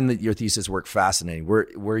 I find that your thesis work fascinating.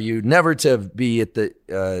 Were you never to be at the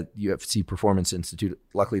UFC Performance Institute?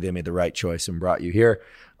 Luckily, they made the right choice and brought you here.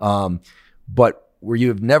 But were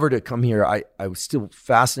you never to come here? I was still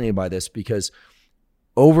fascinated by this, because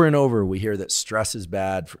over and over we hear that stress is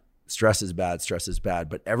bad. Stress is bad. Stress is bad.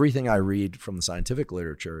 But everything I read from the scientific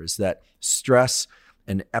literature is that stress,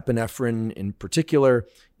 and epinephrine in particular,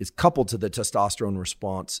 is coupled to the testosterone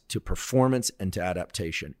response to performance and to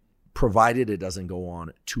adaptation, provided it doesn't go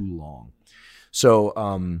on too long. So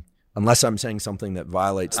unless I'm saying something that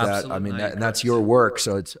violates that, I mean, and that's your work.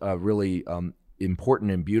 So it's really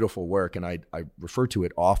important and beautiful work. And I refer to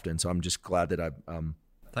it often. So I'm just glad that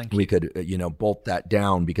we could, bolt that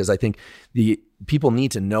down, because I think the people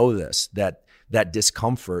need to know this, that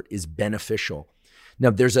discomfort is beneficial.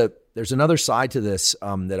 Now there's another side to this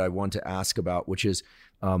that I want to ask about, which is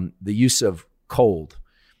the use of cold.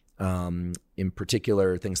 In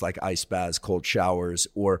particular, things like ice baths, cold showers,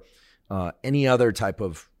 or any other type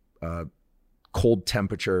of cold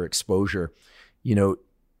temperature exposure.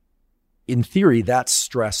 In theory, that's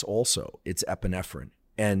stress also. It's epinephrine.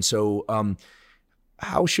 And so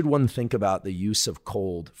how should one think about the use of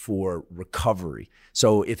cold for recovery?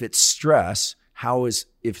 So if it's stress,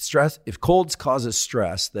 if cold causes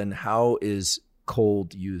stress, then how is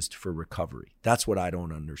cold used for recovery? That's what I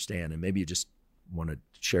don't understand. And maybe you just want to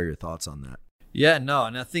share your thoughts on that. Yeah, no,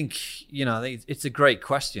 and I think, it's a great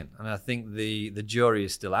question. And I think the jury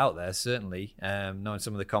is still out there, certainly, knowing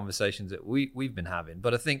some of the conversations that we've been having.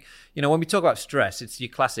 But I think, when we talk about stress, it's your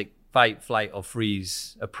classic fight, flight, or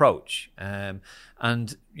freeze approach. And,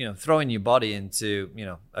 throwing your body into,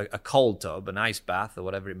 a cold tub, an ice bath, or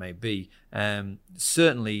whatever it may be,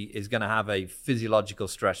 certainly is going to have a physiological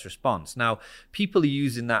stress response. Now, people are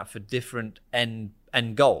using that for different end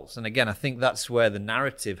goals. And again, I think that's where the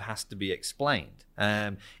narrative has to be explained.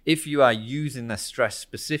 If you are using the stress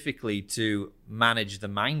specifically to manage the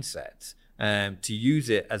mindset, to use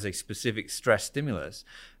it as a specific stress stimulus,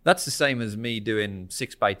 that's the same as me doing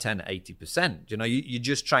 6x10 at 80%. You know, you're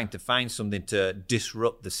just trying to find something to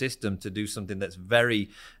disrupt the system, to do something that's very,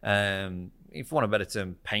 if you want a better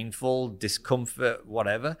term, painful, discomfort,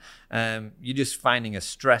 whatever. You're just finding a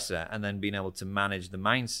stressor and then being able to manage the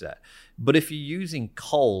mindset. But if you're using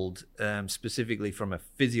cold specifically from a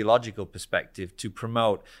physiological perspective to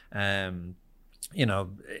promote,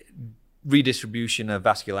 redistribution of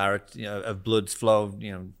vascularity, of blood's flow,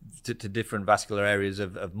 to different vascular areas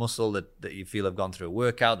of muscle that you feel have gone through a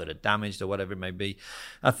workout, that are damaged or whatever it may be.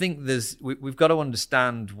 I think we've got to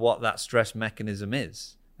understand what that stress mechanism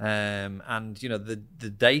is. And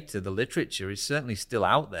the data, the literature is certainly still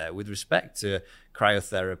out there with respect to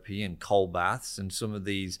cryotherapy and cold baths and some of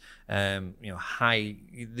these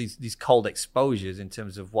these cold exposures in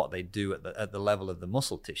terms of what they do at the level of the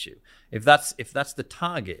muscle tissue. If that's the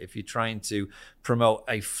target, if you're trying to promote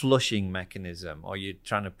a flushing mechanism or you're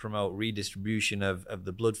trying to promote redistribution of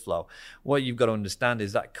the blood flow, what you've got to understand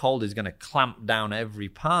is that cold is going to clamp down every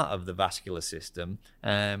part of the vascular system,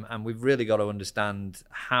 and we've really got to understand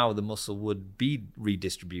how the muscle would be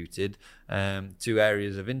redistributed to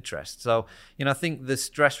areas of interest. So, I think the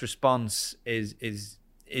stress response is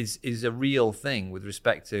a real thing with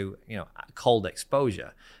respect to cold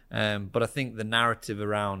exposure, but I think the narrative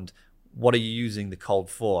around what are you using the cold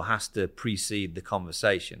for has to precede the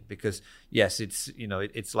conversation, because yes,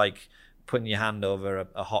 it's like putting your hand over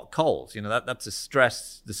a hot coals. That's a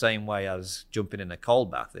stress the same way as jumping in a cold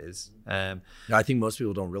bath is. I think most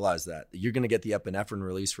people don't realize that you're going to get the epinephrine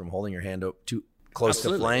release from holding your hand too close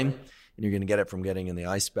Absolutely. to flame. And you're going to get it from getting in the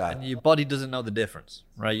ice bath. And your body doesn't know the difference,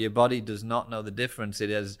 right? Your body does not know the difference. It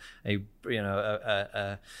has a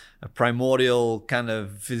primordial kind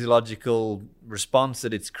of physiological response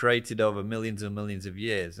that it's created over millions and millions of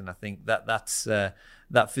years. And I think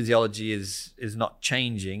that physiology is not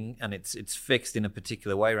changing, and it's fixed in a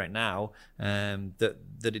particular way right now, that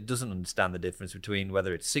it doesn't understand the difference between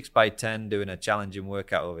whether it's 6x10 doing a challenging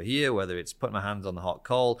workout over here, whether it's putting my hands on the hot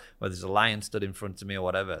coal, whether there's a lion stood in front of me or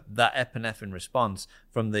whatever. That epinephrine response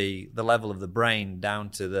from the level of the brain down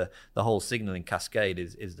to the whole signaling cascade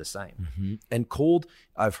is the same. Mm-hmm. And cold,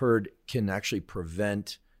 I've heard, can actually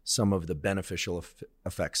prevent some of the beneficial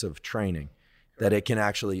effects of training. That it can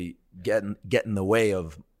actually get in the way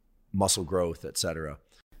of muscle growth, et cetera.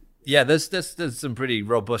 Yeah, there's some pretty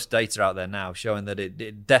robust data out there now showing that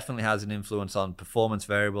it definitely has an influence on performance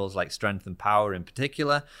variables like strength and power in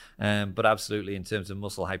particular, but absolutely in terms of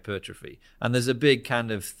muscle hypertrophy. And there's a big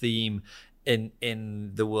kind of theme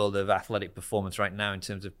in the world of athletic performance right now in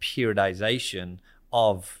terms of periodization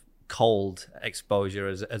of cold exposure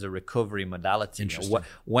as a recovery modality.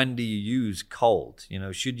 When do you use cold?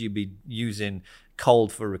 Should you be using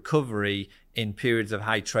cold for recovery in periods of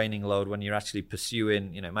high training load when you're actually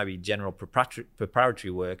pursuing, maybe general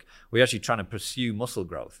preparatory work, where you're actually trying to pursue muscle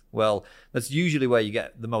growth? Well, that's usually where you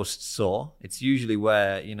get the most sore. It's usually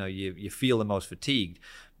where, you feel the most fatigued.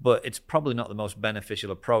 But it's probably not the most beneficial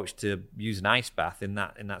approach to use an ice bath in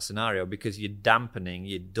that scenario, because you're dampening,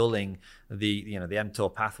 you're dulling the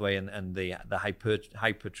mTOR pathway and the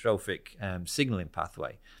hypertrophic signaling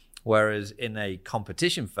pathway. Whereas in a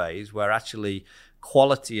competition phase, where actually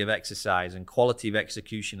quality of exercise and quality of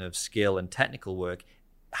execution of skill and technical work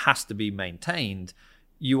has to be maintained,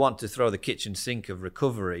 you want to throw the kitchen sink of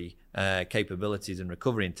recovery capabilities and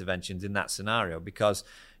recovery interventions in that scenario, because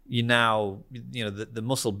the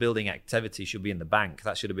muscle building activity should be in the bank.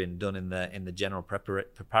 That should have been done in the general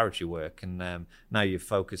preparatory work, and now you're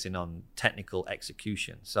focusing on technical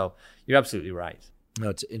execution. So you're absolutely right. No,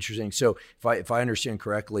 it's interesting. So if I understand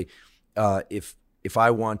correctly, if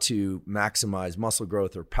I want to maximize muscle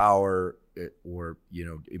growth or power or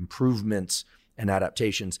improvements and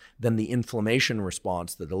adaptations, then the inflammation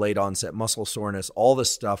response, the delayed onset muscle soreness, all the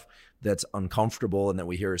stuff that's uncomfortable and that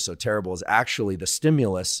we hear is so terrible is actually the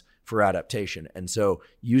stimulus for adaptation. And so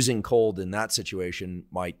using cold in that situation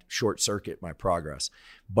might short circuit my progress.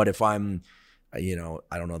 But if I'm, I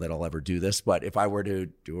don't know that I'll ever do this, but if I were to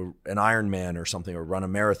do an Ironman or something, or run a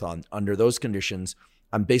marathon under those conditions,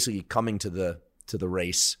 I'm basically coming to the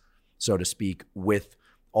race, so to speak, with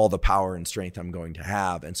all the power and strength I'm going to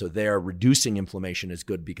have. And so there, reducing inflammation is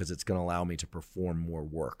good because it's going to allow me to perform more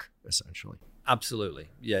work, essentially. Absolutely.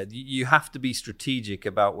 Yeah, you have to be strategic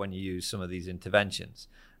about when you use some of these interventions.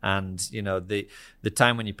 And, the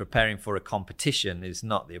time when you're preparing for a competition is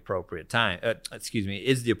not the appropriate time.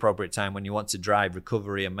 Is the appropriate time when you want to drive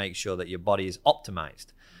recovery and make sure that your body is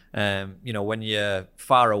optimized. When you're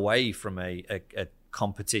far away from a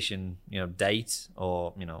competition, date,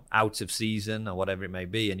 or, out of season or whatever it may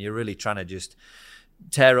be, and you're really trying to just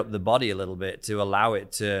tear up the body a little bit to allow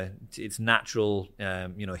it to its natural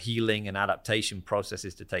healing and adaptation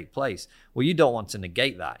processes to take place. Well, you don't want to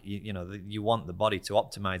negate that. You want the body to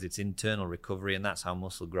optimize its internal recovery, and that's how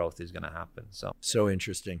muscle growth is going to happen. So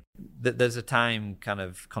interesting. There's a time kind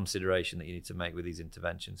of consideration that you need to make with these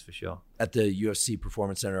interventions for sure. At the UFC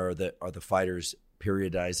Performance Center, are the fighters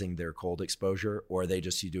periodizing their cold exposure, or are they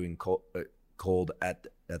just doing cold at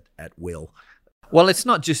will? Well, it's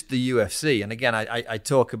not just the UFC. And again, I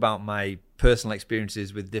talk about my personal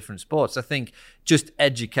experiences with different sports. I think just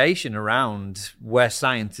education around where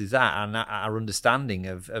science is at and our understanding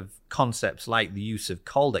of concepts like the use of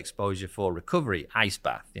cold exposure for recovery, ice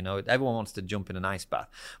bath. Everyone wants to jump in an ice bath.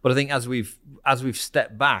 But I think as we've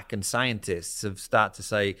stepped back and scientists have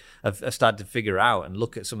started to figure out and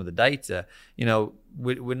look at some of the data,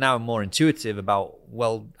 we're now more intuitive about,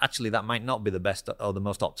 well, actually that might not be the best or the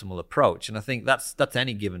most optimal approach. And I think that's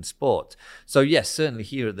any given sport. So yes, certainly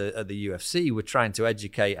here at the UFC, we're trying to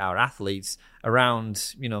educate our athletes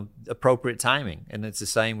around, appropriate timing. And it's the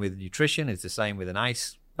same with nutrition. It's the same with an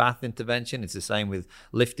ice bath intervention. It's the same with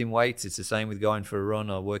lifting weights. It's the same with going for a run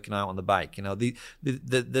or working out on the bike.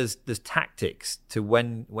 There's tactics to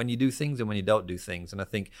when you do things and when you don't do things. And I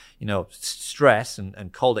think, stress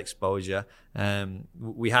and cold exposure,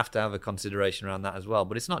 we have to have a consideration around that as well.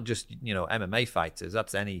 But it's not just, MMA fighters.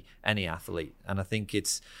 That's any athlete. And I think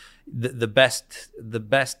it's the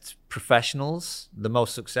best professionals, the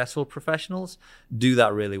most successful professionals do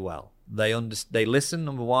that really well. They listen,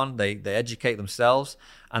 number one, they educate themselves,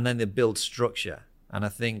 and then they build structure. And I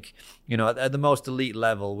think, at the most elite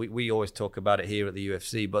level, we always talk about it here at the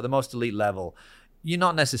UFC, but at the most elite level, you're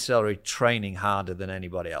not necessarily training harder than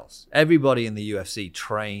anybody else. Everybody in the UFC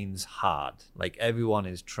trains hard. Like everyone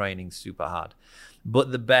is training super hard.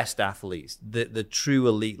 But the best athletes, the true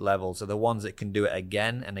elite levels, are the ones that can do it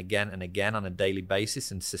again and again and again on a daily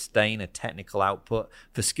basis and sustain a technical output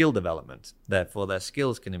for skill development. Therefore, their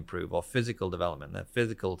skills can improve, or physical development, their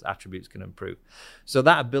physical attributes can improve. So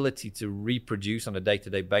that ability to reproduce on a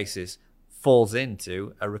day-to-day basis falls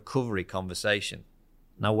into a recovery conversation.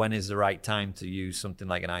 Now, when is the right time to use something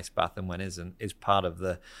like an ice bath and when isn't, is part of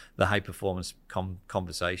the high-performance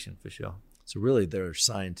conversation for sure. So really, they're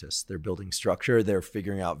scientists. They're building structure. They're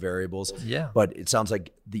figuring out variables. Yeah. But it sounds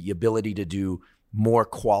like the ability to do more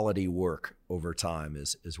quality work over time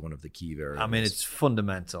is one of the key variables. I mean, it's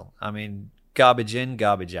fundamental. I mean, garbage in,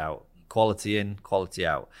 garbage out. Quality in, quality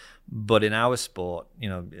out. But in our sport,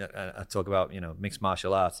 I talk about, mixed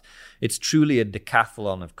martial arts, it's truly a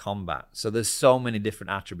decathlon of combat. So there's so many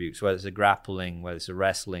different attributes, whether it's a grappling, whether it's a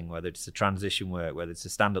wrestling, whether it's a transition work, whether it's a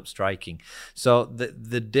stand-up striking. So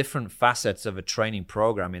the different facets of a training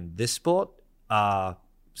program in this sport are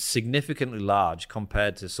significantly large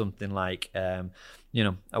compared to something like, a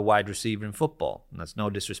wide receiver in football. And that's no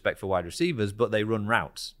disrespect for wide receivers, but they run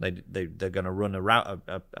routes. They're going to run a route,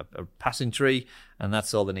 a passing tree, and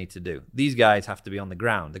that's all they need to do. These guys have to be on the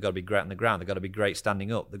ground. They've got to be great on the ground. They've got to be great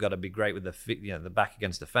standing up. They've got to be great with the back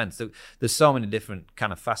against the fence. So there's so many different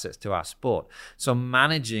kind of facets to our sport. So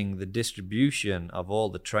managing the distribution of all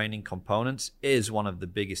the training components is one of the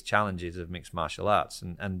biggest challenges of mixed martial arts.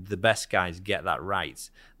 And the best guys get that right.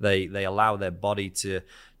 They allow their body to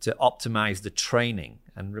optimize the training.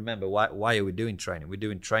 And remember, why are we doing training? We're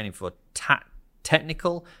doing training for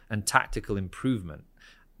technical and tactical improvement.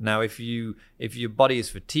 Now, if your body is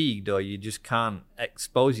fatigued or you just can't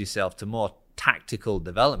expose yourself to more tactical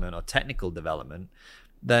development or technical development,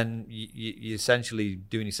 then you're essentially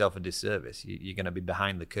doing yourself a disservice. You're going to be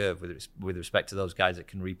behind the curve with respect to those guys that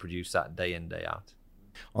can reproduce that day in, day out.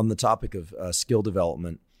 On the topic of skill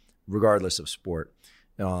development, regardless of sport,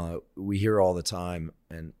 we hear all the time,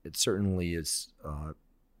 and it certainly is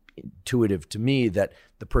intuitive to me, that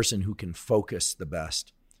the person who can focus the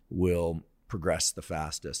best will progress the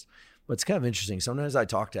fastest. But it's kind of interesting. Sometimes I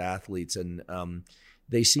talk to athletes and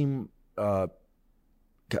they seem a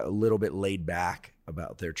little bit laid back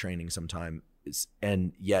about their training sometimes,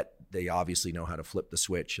 and yet they obviously know how to flip the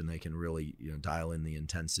switch and they can really dial in the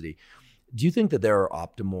intensity. Do you think that there are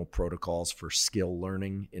optimal protocols for skill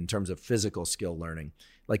learning in terms of physical skill learning?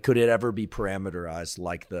 Like, could it ever be parameterized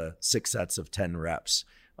like the 6 sets of 10 reps?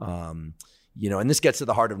 And this gets to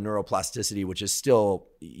the heart of neuroplasticity, which is still,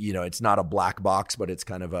 it's not a black box, but it's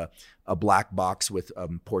kind of a black box with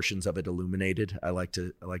portions of it illuminated, I like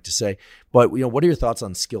to say. But, what are your thoughts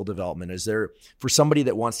on skill development? Is there, for somebody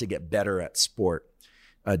that wants to get better at sport,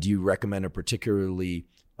 do you recommend a particularly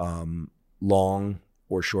long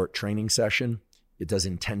or short training session? Does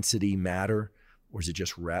intensity matter, or is it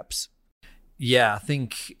just reps? Yeah, I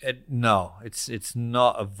think no, it's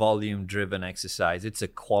not a volume-driven exercise. It's a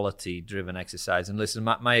quality-driven exercise. And listen,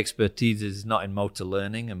 my expertise is not in motor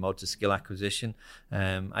learning and motor skill acquisition.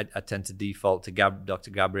 I tend to default to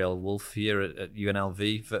Dr. Gabrielle Wolf here at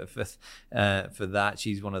UNLV for that.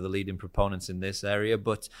 She's one of the leading proponents in this area.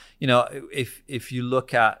 But if you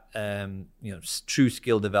look at true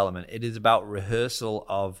skill development, it is about rehearsal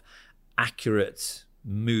of accurate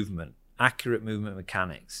movement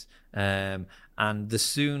mechanics. And as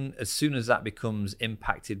soon as that becomes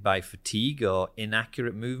impacted by fatigue or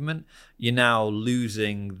inaccurate movement, you're now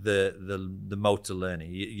losing the motor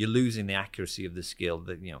learning. You're losing the accuracy of the skill.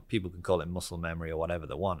 That people can call it muscle memory or whatever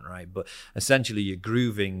they want, right? But essentially, you're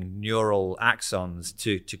grooving neural axons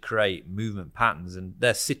to create movement patterns, and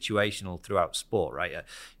they're situational throughout sport, right?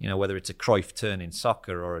 Whether it's a Cruyff turn in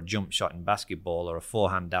soccer or a jump shot in basketball or a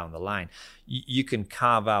forehand down the line, you can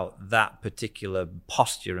carve out that particular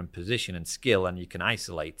posture and position and skill, and you can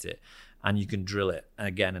isolate it, and you can drill it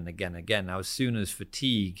again and again and again. Now, as soon as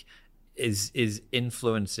fatigue is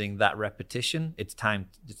influencing that repetition, it's time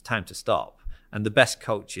to stop. And the best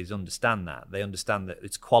coaches understand that. They understand that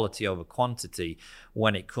it's quality over quantity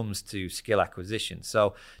when it comes to skill acquisition.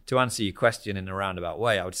 So to answer your question in a roundabout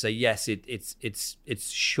way, I would say yes,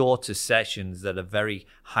 it's shorter sessions that are very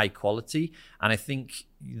high quality. And I think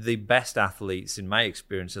the best athletes, in my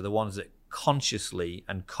experience, are the ones that consciously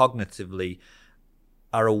and cognitively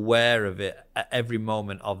are aware of it at every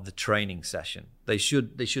moment of the training session. They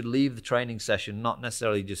should leave the training session not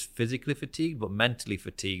necessarily just physically fatigued, but mentally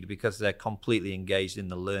fatigued, because they're completely engaged in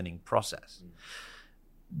the learning process.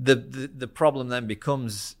 The problem then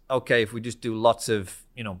becomes, okay, if we just do lots of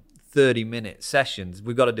 30-minute sessions,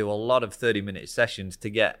 we've got to do a lot of 30-minute sessions to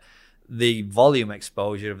get the volume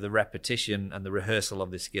exposure of the repetition and the rehearsal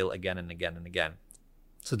of the skill again and again and again.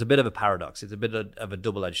 So it's a bit of a paradox. It's a bit of a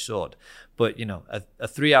double-edged sword. But, a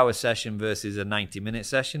 3-hour session versus a 90-minute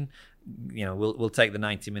session, we'll take the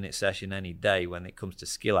 90-minute session any day when it comes to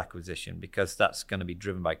skill acquisition, because that's going to be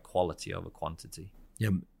driven by quality over quantity.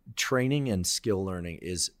 Yeah, training and skill learning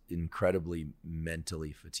is incredibly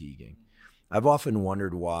mentally fatiguing. I've often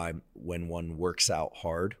wondered why, when one works out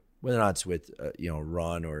hard, whether or not it's with a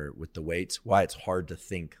run or with the weights, why it's hard to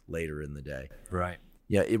think later in the day. Right.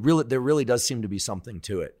 Yeah, there really does seem to be something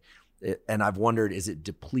to it. And I've wondered, is it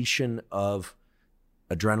depletion of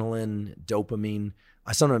adrenaline, dopamine?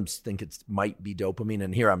 I sometimes think it might be dopamine,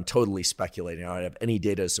 and here I'm totally speculating. I don't have any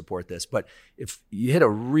data to support this, but if you hit a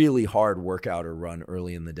really hard workout or run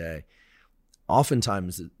early in the day,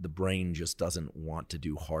 oftentimes the brain just doesn't want to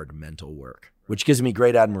do hard mental work, which gives me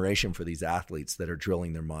great admiration for these athletes that are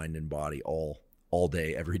drilling their mind and body all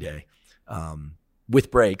day, every day,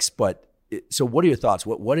 with breaks, but so what are your thoughts?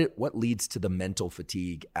 What leads to the mental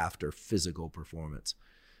fatigue after physical performance?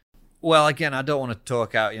 Well, again, I don't want to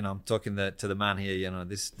talk out. I'm talking to the man here.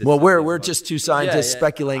 This well, we're just two scientists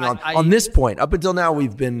speculating on this point. Up until now,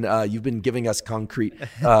 you've been giving us concrete,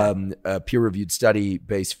 peer-reviewed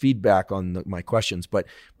study-based feedback on my questions. But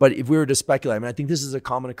if we were to speculate, I think this is a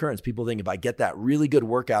common occurrence. People think if I get that really good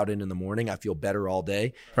workout in the morning, I feel better all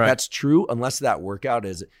day. Right. That's true, unless that workout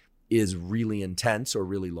is really intense or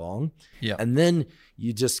really long. Yeah. And then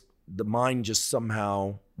the mind just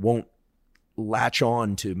somehow won't latch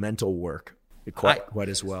on to mental work quite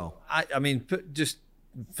as well. I mean, just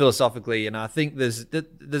philosophically, I think there's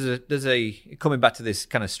a coming back to this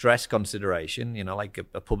kind of stress consideration, like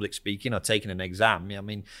a public speaking or taking an exam. I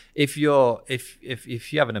mean, if you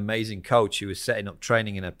have an amazing coach who is setting up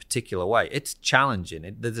training in a particular way, it's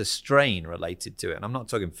challenging. There's a strain related to it, and I'm not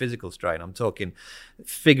talking physical strain. I'm talking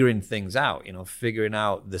figuring things out. Figuring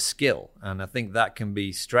out the skill, and I think that can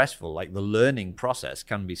be stressful. Like the learning process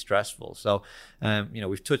can be stressful. So,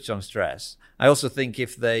 we've touched on stress. I also think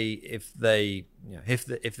if they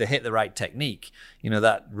hit the right technique,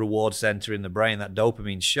 that reward center in the brain, that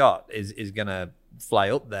dopamine shot is going to fly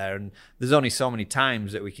up there. And there's only so many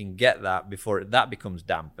times that we can get that before that becomes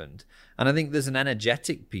dampened. And I think there's an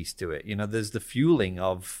energetic piece to it. There's the fueling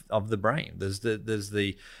of the brain. There's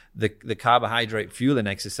the carbohydrate fueling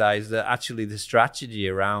exercise, that actually the strategy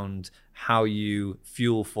around how you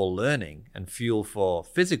fuel for learning and fuel for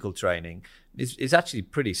physical training is actually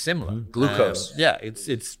pretty similar. Glucose.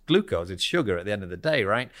 It's glucose. It's sugar at the end of the day,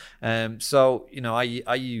 right? So are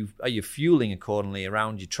you fueling accordingly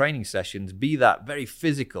around your training sessions? Be that very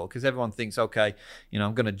physical, because everyone thinks, okay,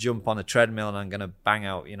 I'm going to jump on the treadmill and I'm going to bang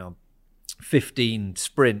out 15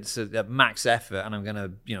 sprints at max effort, and I'm going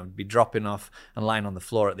to be dropping off and lying on the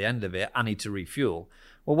floor at the end of it. I need to refuel.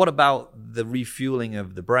 Well, what about the refueling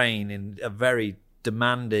of the brain in a very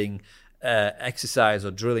demanding exercise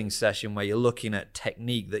or drilling session where you're looking at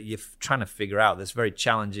technique that you're trying to figure out, that's very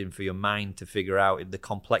challenging for your mind to figure out the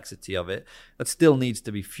complexity of it, that still needs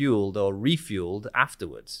to be fueled or refueled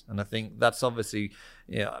afterwards. And I think that's obviously,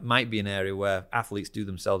 might be an area where athletes do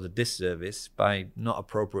themselves a disservice by not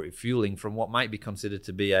appropriately fueling from what might be considered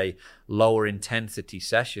to be a lower intensity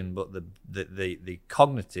session, but the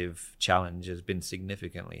cognitive challenge has been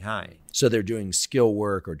significantly high. So they're doing skill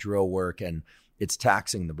work or drill work, and it's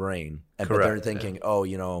taxing the brain. And but they're thinking,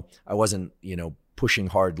 I wasn't, pushing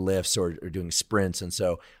hard lifts or doing sprints, and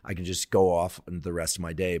so I can just go off the rest of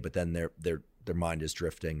my day. But then their mind is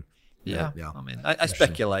drifting. Yeah. I mean, I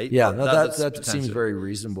speculate. Yeah, that seems very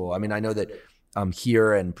reasonable. I mean, I know that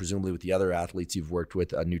here and presumably with the other athletes you've worked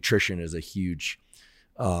with, nutrition is a huge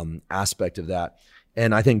aspect of that.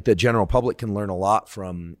 And I think the general public can learn a lot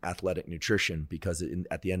from athletic nutrition, because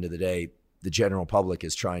at the end of the day, the general public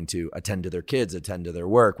is trying to attend to their kids, attend to their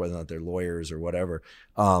work, whether or not they're lawyers or whatever.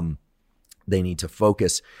 They need to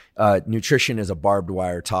focus. Nutrition is a barbed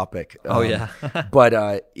wire topic.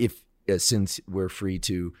 But since we're free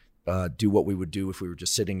to do what we would do if we were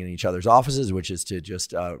just sitting in each other's offices, which is to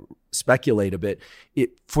just speculate a bit,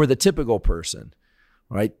 for the typical person,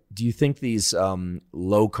 right? Do you think these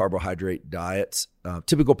low carbohydrate diets,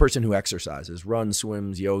 typical person who exercises, runs,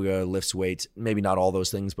 swims, yoga, lifts weights, maybe not all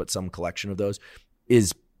those things, but some collection of those,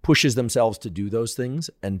 pushes themselves to do those things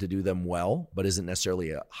and to do them well, but isn't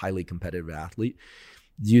necessarily a highly competitive athlete?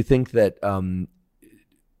 Do you think that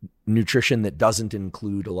nutrition that doesn't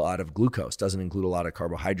include a lot of glucose, doesn't include a lot of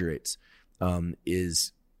carbohydrates,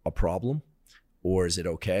 is a problem, or is it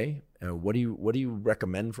okay? What do you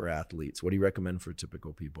recommend for athletes? What do you recommend for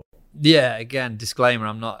typical people? Yeah, again, disclaimer,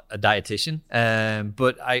 I'm not a dietitian,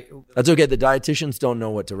 but That's okay. The dietitians don't know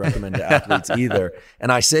what to recommend to athletes either.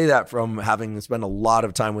 And I say that from having spent a lot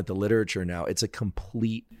of time with the literature now. It's a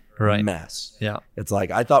complete mess. Yeah. It's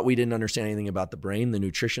like, I thought we didn't understand anything about the brain. The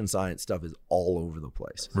nutrition science stuff is all over the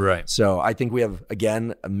place. Right. So I think we have,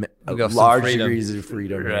 again, large degrees of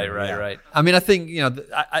freedom. Right. I mean, I think,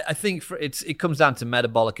 I think it comes down to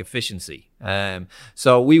metabolic efficiency.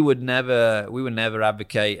 So we would never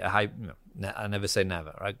advocate I never say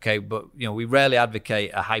never, okay? But, we rarely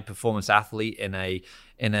advocate a high performance athlete in a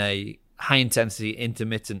high intensity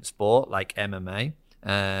intermittent sport like MMA,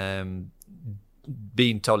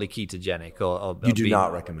 being totally ketogenic or you do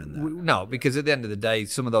not recommend that. No, because at the end of the day,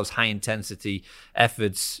 some of those high intensity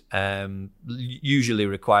efforts usually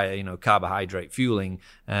require carbohydrate fueling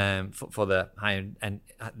for the high and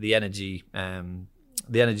the energy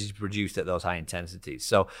produced at those high intensities.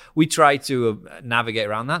 So we try to navigate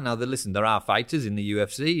around that. Now, there are fighters in the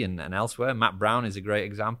UFC and elsewhere. Matt Brown is a great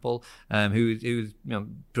example, who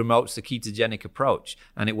promotes the ketogenic approach,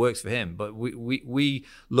 and it works for him. But we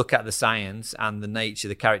look at the science and the nature,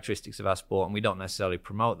 the characteristics of our sport, and we don't necessarily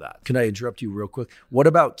promote that. Can I interrupt you real quick? What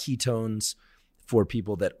about ketones for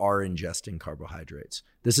people that are ingesting carbohydrates?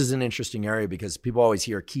 This is an interesting area because people always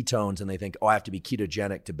hear ketones and they think, I have to be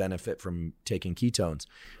ketogenic to benefit from taking ketones.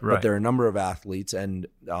 Right. But there are a number of athletes and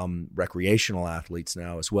recreational athletes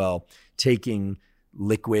now as well taking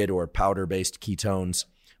liquid or powder-based ketones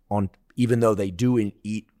even though they do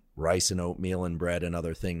eat rice and oatmeal and bread and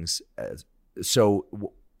other things.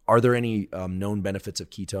 So are there any known benefits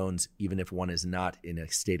of ketones even if one is not in a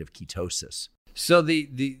state of ketosis? So the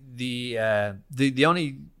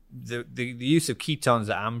use of ketones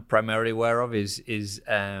that I'm primarily aware of is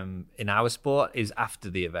in our sport is after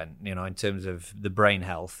the event, in terms of the brain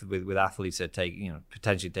health with athletes that take,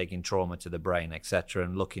 potentially taking trauma to the brain, etc.,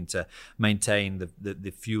 and looking to maintain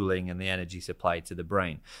the fueling and the energy supply to the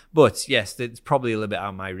brain. But yes, it's probably a little bit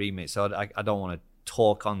out of my remit, so I don't want to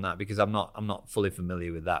talk on that because I'm not fully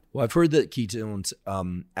familiar with that. Well, I've heard that ketones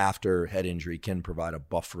after head injury can provide a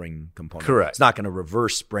buffering component. Correct. It's not going to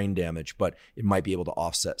reverse brain damage, but it might be able to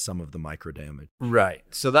offset some of the micro damage. Right.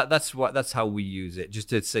 So that's how we use it, just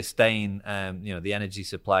to sustain the energy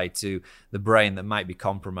supply to the brain that might be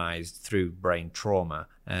compromised through brain trauma.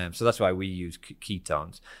 So that's why we use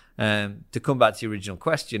ketones. To come back to your original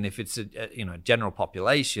question, if it's a general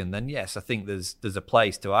population, then yes, I think there's a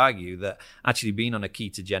place to argue that actually being on a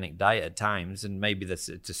ketogenic diet at times, and maybe that's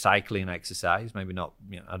to cycling exercise, maybe not.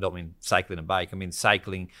 I don't mean cycling a bike. I mean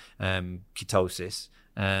cycling ketosis.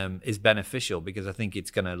 Is beneficial because I think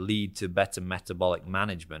it's going to lead to better metabolic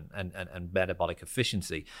management and metabolic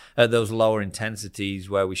efficiency at those lower intensities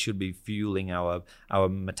where we should be fueling our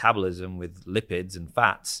metabolism with lipids and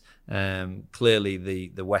fats. Clearly,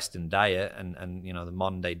 the Western diet and the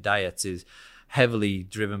modern day diet is heavily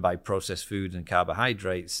driven by processed foods and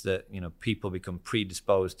carbohydrates that people become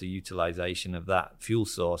predisposed to utilization of that fuel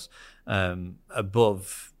source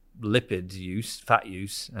above lipid use, fat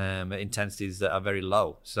use, at intensities that are very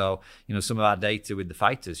low. So, some of our data with the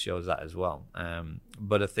fighters shows that as well.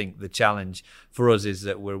 But I think the challenge for us is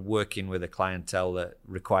that we're working with a clientele that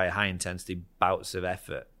require high intensity bouts of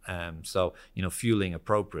effort. So, fueling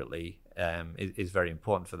appropriately is very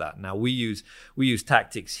important for that. Now we use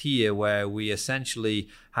tactics here where we essentially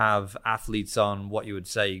have athletes on what you would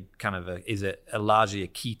say kind of a largely a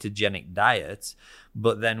ketogenic diet,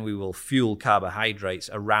 but then we will fuel carbohydrates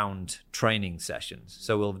around training sessions.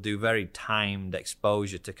 So we'll do very timed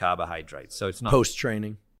exposure to carbohydrates. So it's not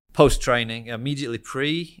post-training, immediately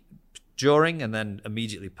pre, during, and then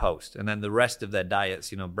immediately post. And then the rest of their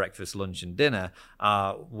diets, breakfast, lunch, and dinner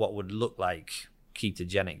are what would look like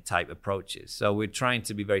ketogenic type approaches. So we're trying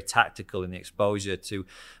to be very tactical in the exposure to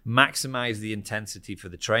maximize the intensity for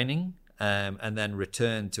the training, and then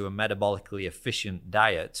return to a metabolically efficient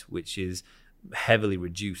diet, which is heavily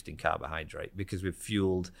reduced in carbohydrate because we've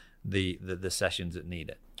fueled the sessions that need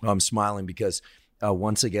it. I'm smiling because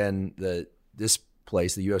once again, this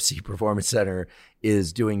place, the UFC Performance Center,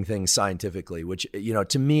 is doing things scientifically, which,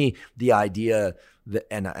 to me, the idea that,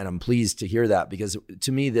 and I'm pleased to hear that, because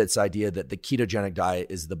to me, this idea that the ketogenic diet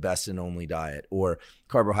is the best and only diet, or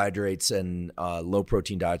carbohydrates and low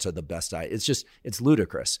protein diets are the best diet, it's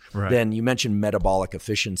ludicrous. Right. Then you mentioned metabolic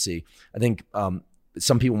efficiency. I think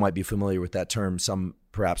some people might be familiar with that term, some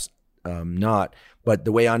perhaps not. But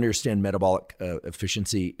the way I understand metabolic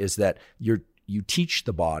efficiency is that you teach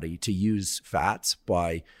the body to use fats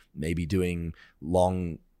by maybe doing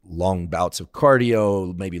long bouts of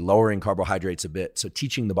cardio, maybe lowering carbohydrates a bit. So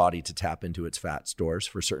teaching the body to tap into its fat stores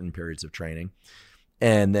for certain periods of training.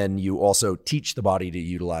 And then you also teach the body to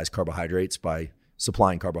utilize carbohydrates by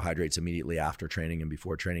supplying carbohydrates immediately after training and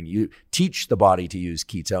before training. You teach the body to use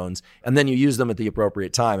ketones, and then you use them at the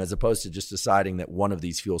appropriate time, as opposed to just deciding that one of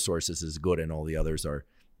these fuel sources is good and all the others are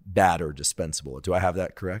bad or dispensable. Do I have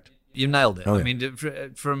that correct? You nailed it. Okay. I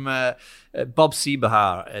mean, from Bob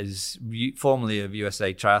Seebahar, is formerly of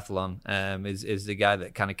USA Triathlon, is the guy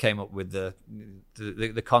that kind of came up with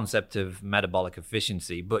the concept of metabolic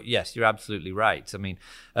efficiency. But yes, you're absolutely right. I mean,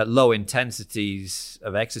 at low intensities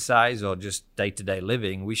of exercise or just day-to-day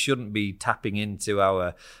living, we shouldn't be tapping into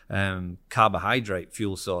our carbohydrate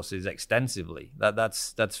fuel sources extensively.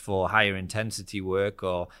 That's for higher intensity work,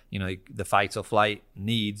 or the fight or flight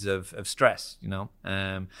needs of stress.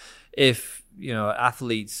 If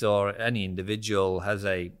athletes or any individual has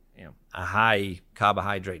a high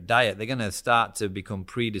carbohydrate diet, they're going to start to become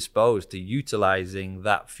predisposed to utilizing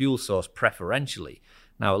that fuel source preferentially.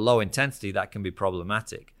 Now, at low intensity, that can be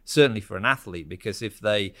problematic, certainly for an athlete, because if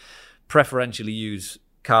they preferentially use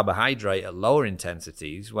carbohydrate at lower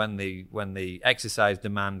intensities, when the exercise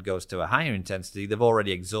demand goes to a higher intensity, they've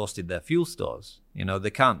already exhausted their fuel stores.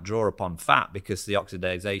 They can't draw upon fat because the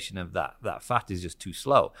oxidization of that fat is just too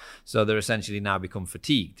slow. So they're essentially now become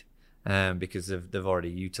fatigued because they've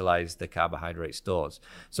already utilized the carbohydrate stores.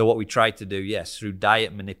 So what we try to do, yes, through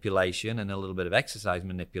diet manipulation and a little bit of exercise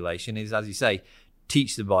manipulation, is, as you say,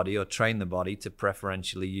 teach the body or train the body to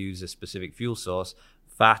preferentially use a specific fuel source.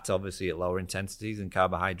 Fat, obviously, at lower intensities, and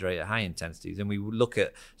carbohydrate at high intensities. And we look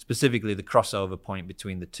at specifically the crossover point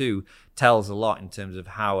between the two tells a lot in terms of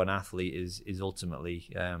how an athlete is ultimately,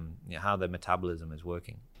 how their metabolism is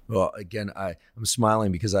working. Well, again, I'm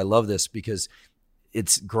smiling because I love this, because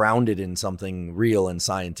it's grounded in something real and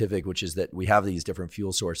scientific, which is that we have these different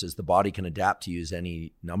fuel sources. The body can adapt to use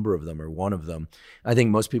any number of them or one of them. I think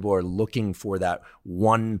most people are looking for that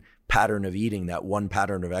one pattern of eating, that one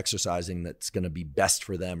pattern of exercising that's going to be best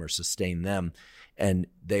for them or sustain them. And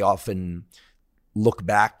they often look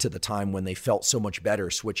back to the time when they felt so much better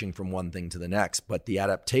switching from one thing to the next. But the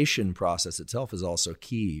adaptation process itself is also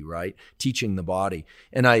key, right? Teaching the body.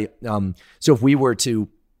 And so if we were to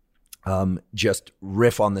just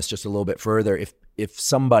riff on this just a little bit further, if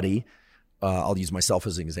somebody, I'll use myself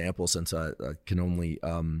as an example, since I can only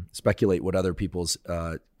speculate what other people's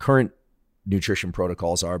current nutrition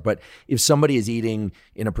protocols are. But if somebody is eating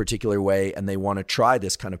in a particular way and they want to try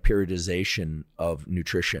this kind of periodization of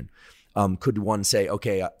nutrition, could one say,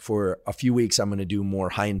 okay, for a few weeks, I'm going to do more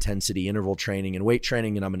high intensity interval training and weight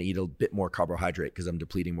training, and I'm going to eat a bit more carbohydrate because I'm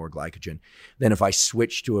depleting more glycogen. Then if I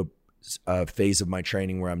switch to a phase of my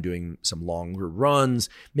training where I'm doing some longer runs,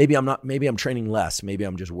 maybe I'm training less, maybe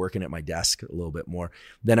I'm just working at my desk a little bit more,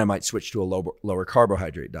 then I might switch to a lower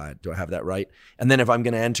carbohydrate diet. Do I have that right? And then if I'm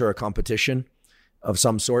going to enter a competition of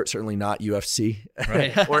some sort, certainly not UFC,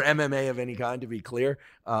 right, or MMA of any kind, to be clear,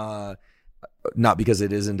 not because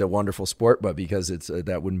it isn't a wonderful sport, but because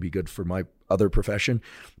that wouldn't be good for my other profession.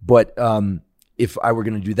 But if I were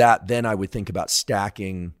going to do that, then I would think about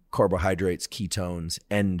stacking carbohydrates, ketones,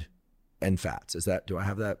 and fats. Do I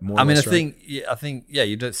have that more? I mean, right? I think,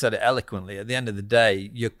 you just said it eloquently. At the end of the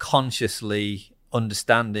day, you're consciously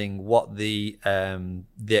understanding what the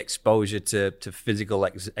exposure to physical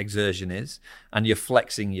exertion is, and you're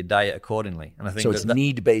flexing your diet accordingly. And I think so. It's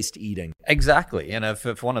need-based eating. Exactly.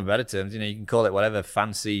 For want of better terms, you can call it whatever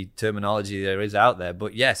fancy terminology there is out there.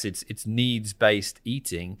 But yes, it's needs-based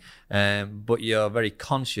eating. But you're very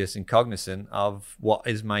conscious and cognizant of what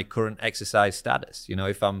is my current exercise status.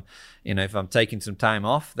 If I'm taking some time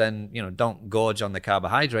off, then don't gorge on the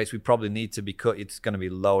carbohydrates. We probably need to be cut. It's going to be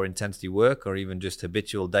lower intensity work, or even just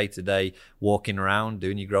habitual day-to-day walking around,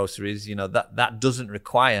 doing your groceries. That doesn't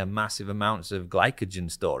require massive amounts of glycogen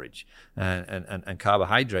storage and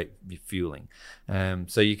carbohydrate fueling.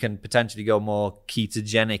 So you can potentially go more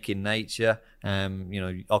ketogenic in nature,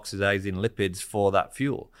 oxidizing lipids for that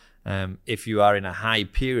fuel. If you are in a high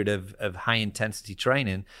period of high intensity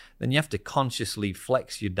training, then you have to consciously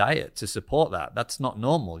flex your diet to support that. That's not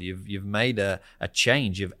normal. You've made a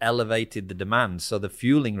change. You've elevated the demand. So the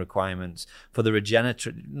fueling requirements for the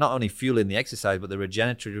regenerative, not only fueling the exercise, but the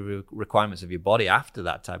regenerative requirements of your body after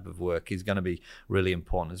that type of work is going to be really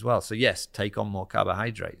important as well. So yes, take on more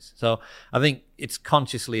carbohydrates. So I think it's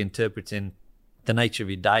consciously interpreting the nature of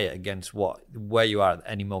your diet against where you are at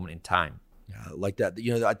any moment in time. Yeah, like that.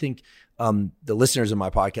 I think the listeners of my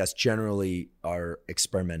podcast generally are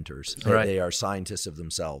experimenters. They are scientists of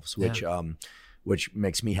themselves, which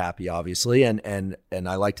makes me happy, obviously. And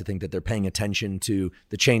I like to think that they're paying attention to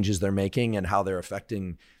the changes they're making and how they're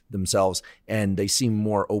affecting themselves. And they seem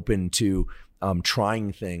more open to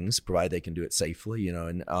trying things, provided they can do it safely,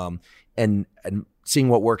 and seeing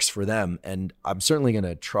what works for them. And I'm certainly going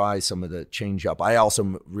to try some of the change up. I also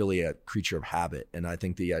am really a creature of habit. And I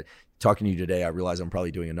think talking to you today, I realize I'm probably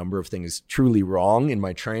doing a number of things truly wrong in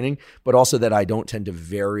my training, but also that I don't tend to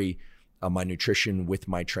vary my nutrition with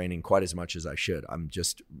my training quite as much as I should. I'm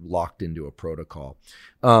just locked into a protocol.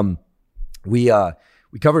 We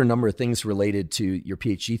covered a number of things related to your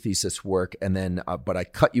PhD thesis work, and then but I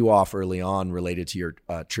cut you off early on related to your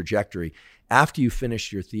trajectory. After you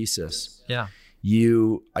finished your thesis, I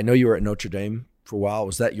know you were at Notre Dame for a while.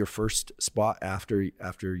 Was that your first spot after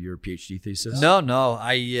your PhD thesis? No.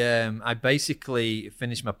 I basically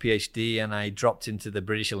finished my PhD and I dropped into the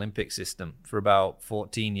British Olympic system for about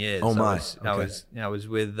 14 years. Oh my! I was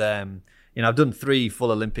with I've done 3 full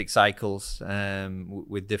Olympic cycles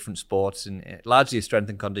with different sports, and largely a strength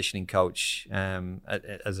and conditioning coach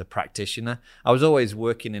as a practitioner. I was always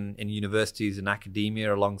working in universities and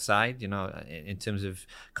academia alongside, in terms of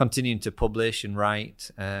continuing to publish and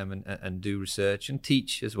write and do research and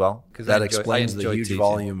teach as well. Because that explains the huge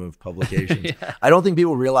volume of publications. Yeah. I don't think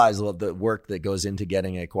people realize the work that goes into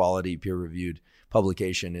getting a quality peer-reviewed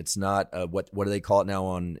publication. It's not what do they call it now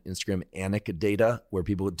on Instagram? Anecdata, where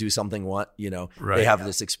people do something they have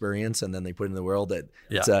this experience and then they put it in the world.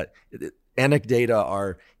 Anecdata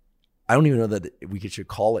are, I don't even know that we should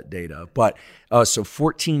call it data, but so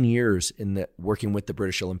 14 years in working with the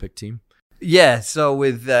British Olympic team. Yeah, so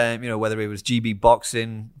with whether it was GB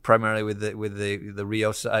boxing, primarily with the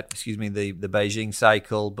Rio, the Beijing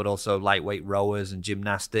cycle, but also lightweight rowers and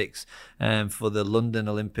gymnastics. For the London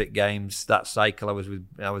Olympic Games, that cycle I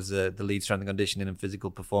was the lead strength and conditioning and physical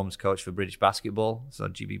performance coach for British basketball, so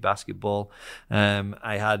GB basketball.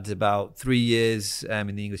 I had about 3 years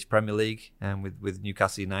in the English Premier League with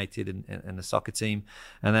Newcastle United and the soccer team,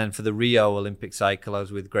 and then for the Rio Olympic cycle, I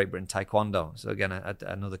was with Great Britain Taekwondo. So again,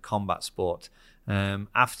 another combat sport.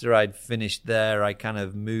 After I'd finished there, I kind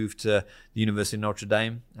of moved to the University of Notre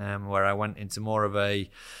Dame, where I went into more of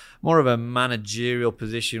a managerial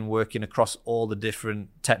position, working across all the different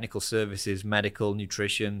technical services: medical,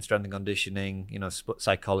 nutrition, strength and conditioning,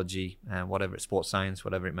 psychology, sports science,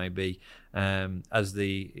 whatever it may be, as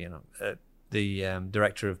the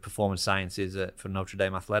director of performance sciences for Notre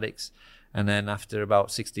Dame Athletics. And then after about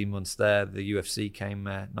 16 months there, the UFC came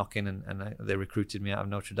knocking, and they recruited me out of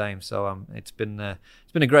Notre Dame. So it's been a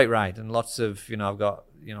great ride, and lots of I've got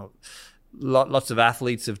lots of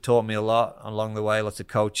athletes have taught me a lot along the way. Lots of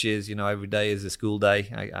coaches, every day is a school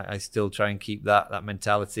day. I still try and keep that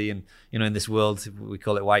mentality, and in this world we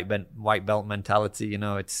call it white belt mentality.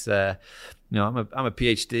 It's I'm a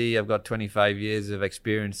PhD. I've got 25 years of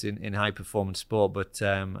experience in high performance sport, but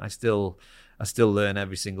I still learn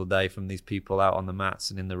every single day from these people out on the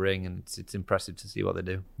mats and in the ring, and it's impressive to see what they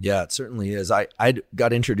do. Yeah, it certainly is. I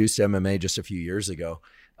got introduced to MMA just a few years ago.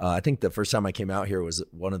 I think the first time I came out here was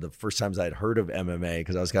one of the first times I'd heard of MMA,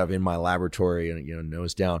 because I was kind of in my laboratory and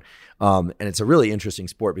nose down. And it's a really interesting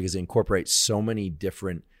sport because it incorporates so many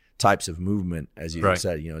different types of movement, as you Right.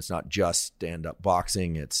 said. It's not just stand-up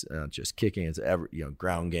boxing, it's just kicking, it's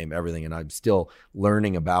ground game, everything, and I'm still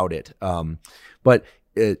learning about it. But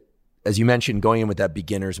as you mentioned, going in with that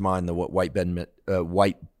beginner's mind, the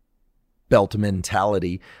white belt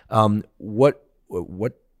mentality, what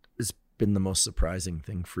has been the most surprising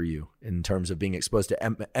thing for you in terms of being exposed to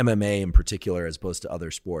MMA in particular, as opposed to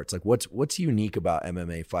other sports? Like, what's unique about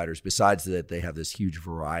MMA fighters besides that they have this huge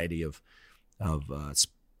variety of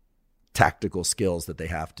tactical skills that they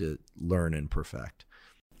have to learn and perfect?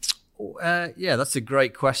 Yeah, that's a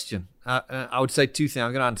great question. I would say two things.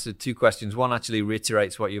 I'm going to answer two questions. One actually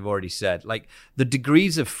reiterates what you've already said. Like, the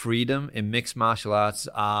degrees of freedom in mixed martial arts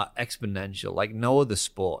are exponential, like no other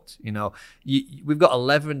sport. We've got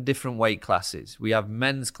 11 different weight classes. We have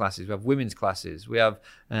men's classes, we have women's classes, we have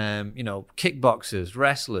kickboxers,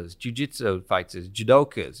 wrestlers, jiu-jitsu fighters,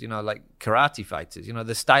 judokas, like karate fighters.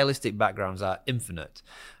 The stylistic backgrounds are infinite.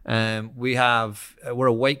 We're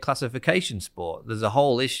a weight classification sport. There's a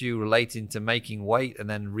whole issue relating to making weight and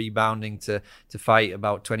then rebounding to fight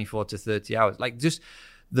about 24 to 30 hours. Like, just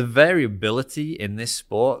the variability in this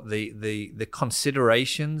sport, the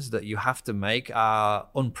considerations that you have to make are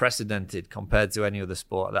unprecedented compared to any other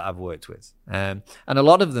sport that I've worked with. And a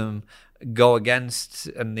lot of them go against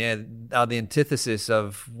and are the antithesis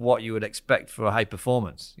of what you would expect for a high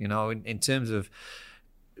performance. In terms of,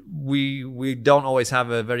 we don't always have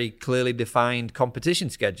a very clearly defined competition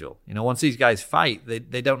schedule. Once these guys fight,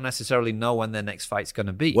 they don't necessarily know when their next fight's going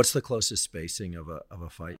to be. What's the closest spacing of a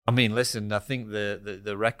fight? I mean, listen, I think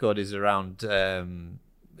the record is around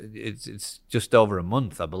it's just over a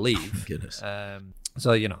month, I believe. Goodness.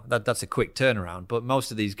 So that's a quick turnaround. But most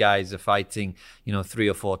of these guys are fighting 3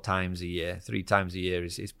 or 4 times a year. 3 times a year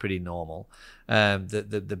is pretty normal.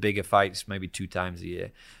 The bigger fights maybe 2 times a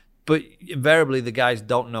year. But invariably, the guys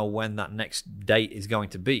don't know when that next date is going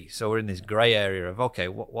to be. So we're in this gray area of, okay,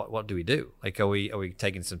 what do we do? Like, are we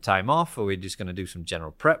taking some time off? Are we just going to do some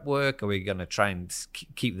general prep work? Are we going to try and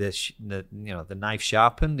keep the knife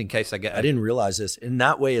sharpened in case I didn't realize this. In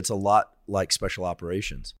that way, it's a lot like special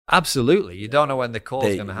operations. Absolutely. You don't know when the call's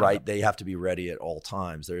going to happen. Right. They have to be ready at all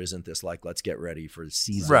times. There isn't this like, let's get ready for the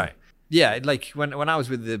season. Right. Yeah, like when I was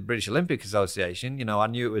with the British Olympic Association, I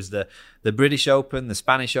knew it was the British Open, the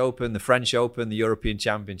Spanish Open, the French Open, the European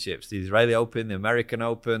Championships, the Israeli Open, the American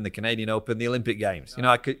Open, the Canadian Open, the Olympic Games.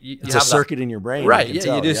 It's a circuit in your brain, right?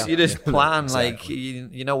 Yeah, you just plan exactly. like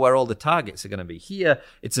you know where all the targets are going to be. Here,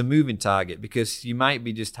 it's a moving target because you might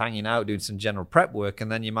be just hanging out doing some general prep work,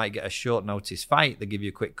 and then you might get a short notice fight. They give you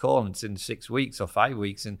a quick call, and it's in 6 weeks or 5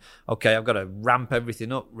 weeks, and okay, I've got to ramp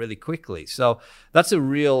everything up really quickly. So that's a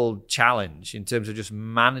real challenge in terms of just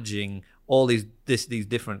managing all these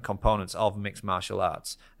different components of mixed martial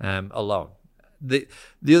arts alone. The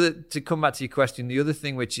other, to come back to your question, the other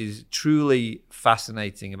thing which is truly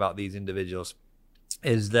fascinating about these individuals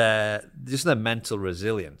is their mental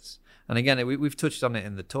resilience. And again, we've touched on it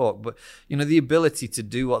in the talk, but the ability to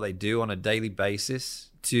do what they do on a daily basis,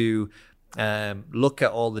 to look at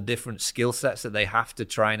all the different skill sets that they have to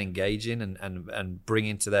try and engage in and bring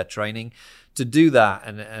into their training, to do that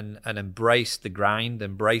and embrace the grind,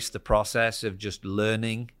 embrace the process of just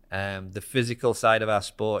learning. The physical side of our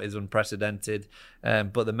sport is unprecedented,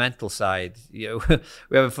 but the mental side, we have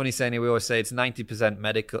a funny saying here. We always say it's 90%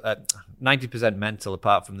 medical, 90% mental,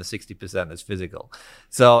 apart from the 60% that's physical.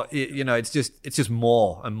 So it's just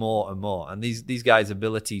more and more and more. And these guys'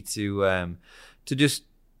 ability to just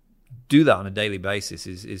do that on a daily basis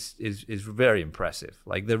is very impressive.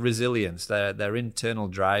 Like, their resilience, their internal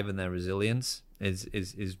drive and their resilience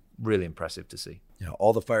is really impressive to see. Yeah,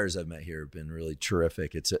 all the fighters I've met here have been really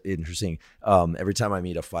terrific. It's interesting. Every time I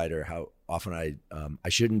meet a fighter, how often I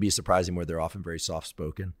shouldn't be surprising where they're often very soft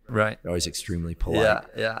spoken. Right. They're always extremely polite.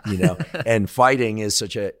 Yeah. And fighting is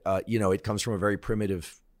such a it comes from a very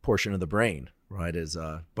primitive portion of the brain. Right,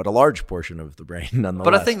 but a large portion of the brain nonetheless.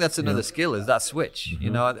 But I think that's another skill, is that switch,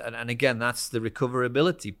 and again, that's the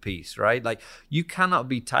recoverability piece, right? Like, you cannot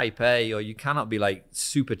be type A, or you cannot be like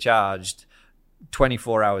supercharged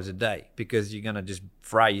 24 hours a day, because you're going to just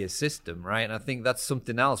fry your system, right? And I think that's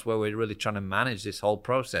something else where we're really trying to manage this whole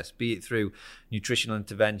process, be it through nutritional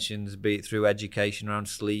interventions, be it through education around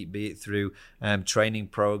sleep, be it through training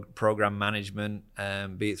program management,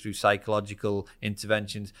 be it through psychological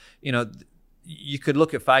interventions. You could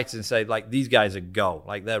look at fighters and say, like, these guys are go,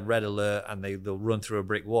 like they're red alert and they'll run through a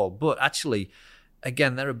brick wall. But actually,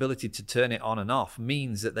 again, their ability to turn it on and off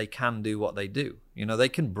means that they can do what they do. They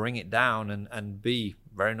can bring it down and be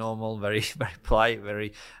very normal, very, very polite,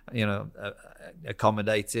 very,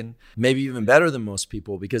 accommodating. Maybe even better than most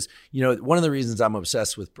people, because, one of the reasons I'm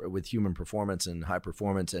obsessed with human performance and high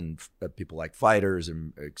performance and people like fighters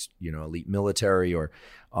and, elite military or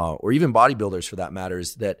even bodybuilders for that matter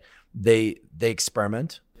is that they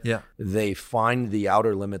experiment. Yeah. They find the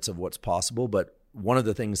outer limits of what's possible. But one of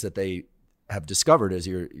the things that they have discovered, as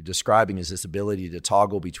you're describing, is this ability to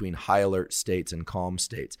toggle between high alert states and calm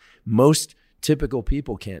states. Most typical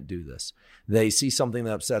people can't do this. They see something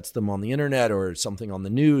that upsets them on the internet or something on the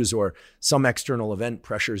news or some external event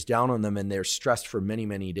pressures down on them, and they're stressed for many,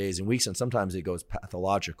 many days and weeks. And sometimes it goes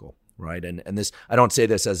pathological, right? And this, I don't say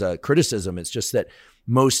this as a criticism. It's just that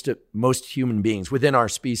most human beings within our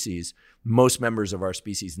species, most members of our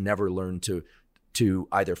species never learn to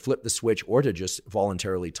either flip the switch or to just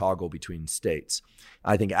voluntarily toggle between states.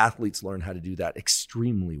 I think athletes learn how to do that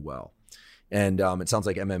extremely well. And it sounds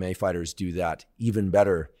like MMA fighters do that even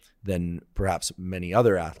better than perhaps many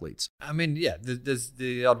other athletes. I mean, yeah, there's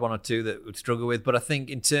the odd one or two that would struggle with, but I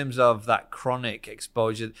think in terms of that chronic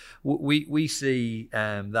exposure, we see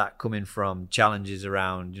that coming from challenges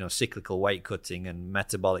around, cyclical weight cutting and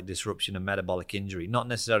metabolic disruption and metabolic injury, not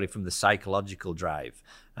necessarily from the psychological drive.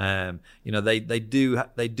 They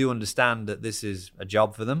do understand that this is a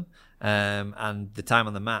job for them, and the time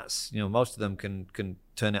on the mats, most of them can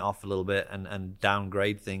turn it off a little bit and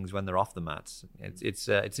downgrade things when they're off the mats.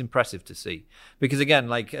 It's impressive to see, because again,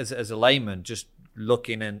 like as a layman, just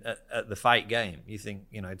looking at the fight game, you think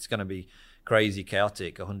it's going to be crazy,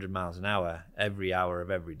 chaotic, 100 miles an hour every hour of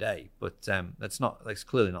every day, but that's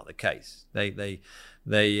clearly not the case. They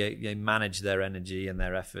manage their energy and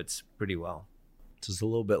their efforts pretty well. It's a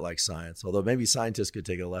little bit like science, although maybe scientists could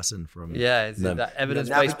take a lesson from it's that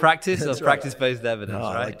evidence-based practice or practice-based evidence,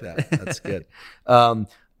 right? I like that. That's good.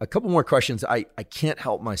 A couple more questions. I can't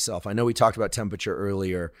help myself. I know we talked about temperature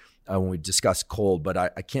earlier when we discussed cold, but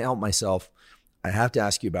I can't help myself. I have to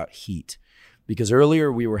ask you about heat, because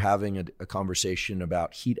earlier we were having a conversation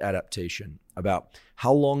about heat adaptation, about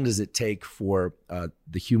how long does it take for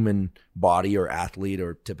the human body or athlete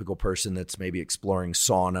or typical person that's maybe exploring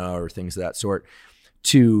sauna or things of that sort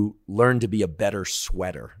to learn to be a better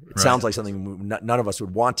sweater. It sounds like something none of us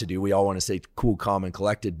would want to do. We all want to stay cool, calm, and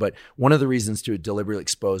collected. But one of the reasons to deliberately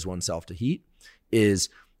expose oneself to heat is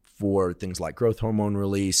for things like growth hormone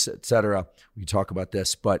release, et cetera. We can talk about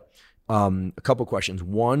this, but a couple questions.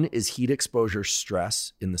 One, is heat exposure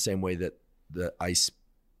stress in the same way that the ice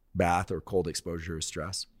bath or cold exposure is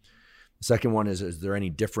stress? The second one is there any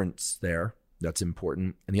difference there? That's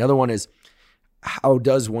important. And the other one is, how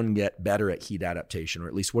does one get better at heat adaptation? Or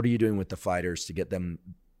at least what are you doing with the fighters to get them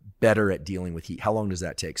better at dealing with heat? How long does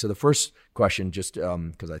that take? So the first question, just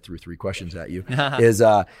because I threw 3 questions at you,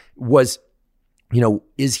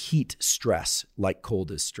 is heat stress like cold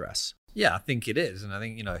is stress? Yeah, I think it is. And I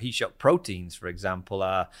think, heat shock proteins, for example,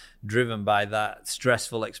 are driven by that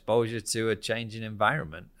stressful exposure to a changing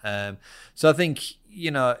environment. So I think,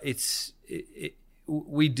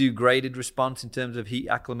 we do graded response in terms of heat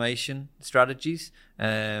acclimation strategies.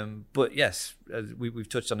 But yes, as we've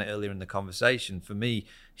touched on it earlier in the conversation, for me,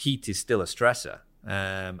 heat is still a stressor.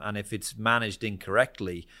 And if it's managed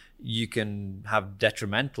incorrectly, you can have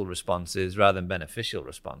detrimental responses rather than beneficial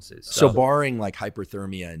responses. So barring like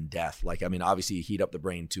hyperthermia and death, obviously you heat up the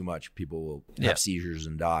brain too much, people will have seizures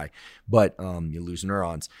and die, but you lose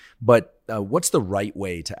neurons. But what's the right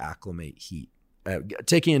way to acclimate heat?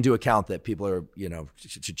 Taking into account that people are,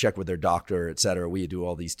 should check with their doctor, et cetera. We do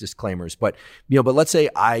all these disclaimers, but let's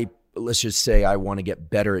just say I want to get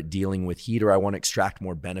better at dealing with heat, or I want to extract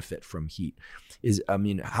more benefit from heat.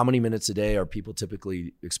 How many minutes a day are people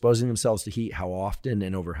typically exposing themselves to heat? How often,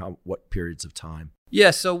 and over what periods of time? Yeah,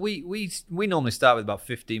 so we normally start with about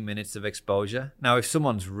 15 minutes of exposure. Now, if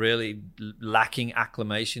someone's really lacking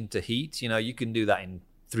acclimation to heat, you can do that in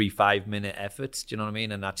 3-5 minute efforts. Do you know what I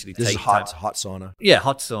mean? And actually this take is hot sauna. Yeah,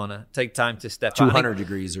 hot sauna. Take time to step 200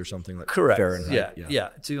 degrees or something like correct. Fahrenheit. Yeah,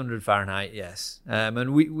 200 Fahrenheit. Yes,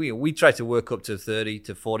 and we try to work up to 30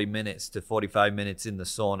 to 40 minutes to 45 minutes in the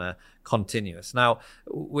sauna continuous. Now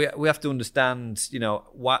we have to understand,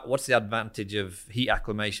 what's the advantage of heat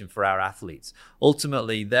acclimation for our athletes?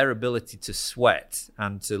 Ultimately, their ability to sweat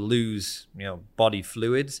and to lose, body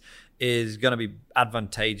fluids is going to be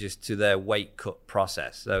advantageous to their weight cut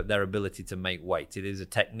process, their ability to make weight. It is a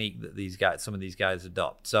technique that some of these guys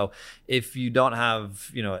adopt. So if you don't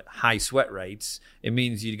have, high sweat rates, it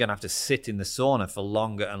means you're going to have to sit in the sauna for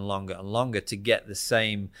longer and longer and longer to get the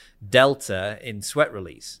same delta in sweat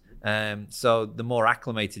release. So the more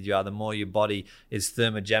acclimated you are, the more your body is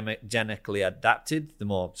thermogenically adapted, the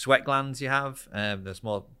more sweat glands you have, there's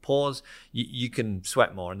more pores, you can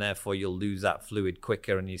sweat more, and therefore you'll lose that fluid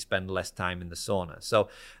quicker and you spend less time in the sauna. So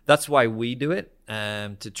that's why we do it,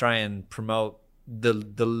 to try and promote to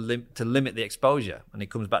limit the exposure. And it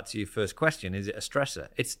comes back to your first question: is it a stressor?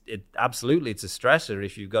 Absolutely, it's a stressor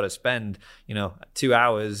if you've got to spend 2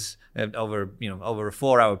 hours over a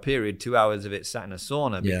 4 hour period, 2 hours of it sat in a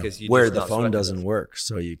sauna because you where the phone doesn't work,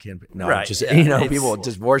 so you can't. People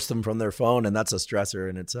divorce them from their phone, and that's a stressor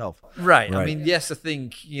in itself. Right. I mean, yes, I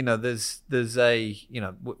think there's a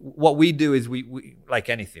what we do is we like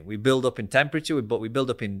anything, we build up in temperature, but we build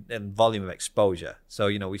up in volume of exposure. So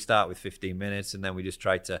we start with 15 minutes, and then we just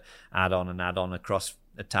try to add on across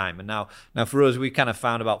a time. And now for us, we kind of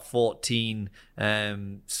found about 14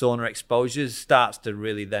 sauna exposures starts to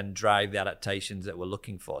really then drive the adaptations that we're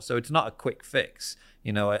looking for. So it's not a quick fix.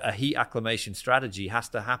 A heat acclimation strategy has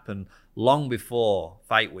to happen long before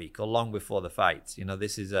fight week or long before the fights.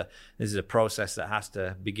 This is a process that has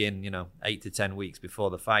to begin 8 to 10 weeks before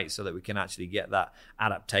the fight, so that we can actually get that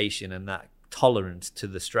adaptation and that tolerance to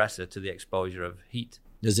the stressor, to the exposure of heat.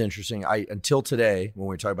 This is interesting. Until today, when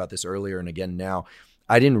we were talking about this earlier and again now,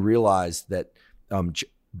 I didn't realize that,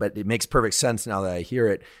 but it makes perfect sense now that I hear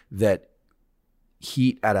it, that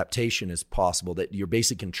heat adaptation is possible, that you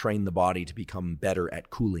basically can train the body to become better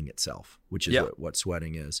at cooling itself, which is what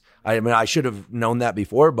sweating is. I mean, I should have known that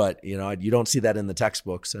before, but you don't see that in the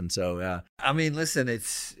textbooks. And so, I mean, listen,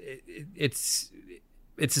 it's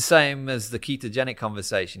the same as the ketogenic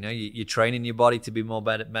conversation. You're training your body to be more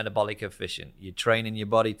metabolic efficient. You're training your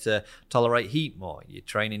body to tolerate heat more. You're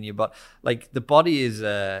training your body. Like, the body is,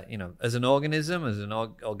 as an organism, as an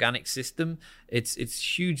organic system,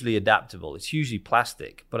 it's hugely adaptable. It's hugely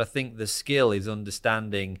plastic. But I think the skill is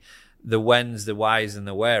understanding the whens, the whys, and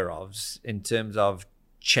the whereofs in terms of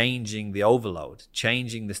changing the overload,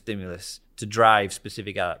 changing the stimulus to drive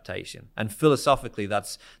specific adaptation. And philosophically,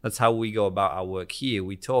 that's how we go about our work here.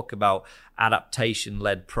 We talk about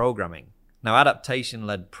adaptation-led programming. Now,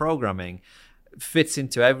 adaptation-led programming fits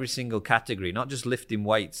into every single category, not just lifting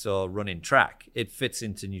weights or running track. It fits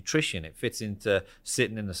into nutrition. It fits into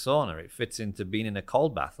sitting in the sauna. It fits into being in a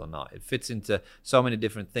cold bath or not. It fits into so many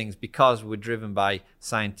different things because we're driven by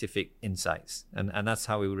scientific insights. And that's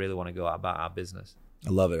how we really want to go about our business. I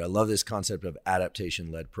love it. I love this concept of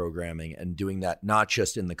adaptation-led programming, and doing that not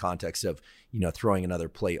just in the context of, throwing another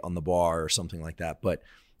plate on the bar or something like that, but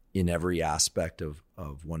in every aspect of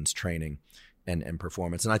one's training and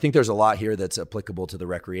performance. And I think there's a lot here that's applicable to the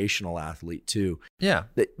recreational athlete too. Yeah.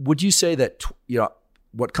 Would you say that,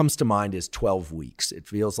 what comes to mind is 12 weeks. It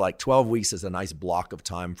feels like 12 weeks is a nice block of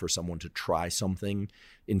time for someone to try something,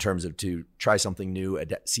 in terms of to try something new,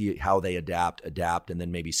 see how they adapt, and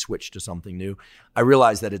then maybe switch to something new. I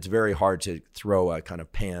realize that it's very hard to throw a kind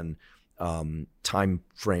of time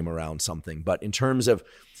frame around something. But in terms of,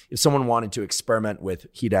 if someone wanted to experiment with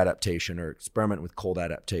heat adaptation or experiment with cold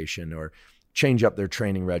adaptation or change up their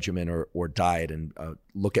training regimen or diet and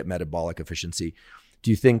look at metabolic efficiency,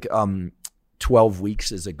 do you think 12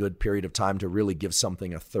 weeks is a good period of time to really give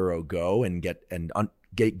something a thorough go and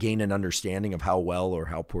gain an understanding of how well or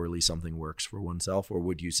how poorly something works for oneself? Or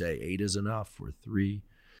would you say 8 is enough, or 3?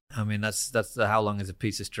 I mean, that's the how long is a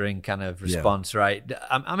piece of string kind of response, right?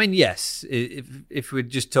 I mean, yes, if we're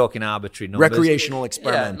just talking arbitrary numbers. Recreational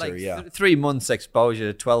experimenter, 3 months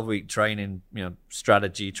exposure, 12-week training,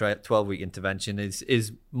 strategy, 12-week intervention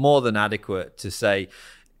is more than adequate to say,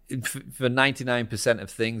 for 99% of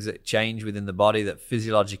things that change within the body that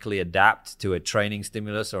physiologically adapt to a training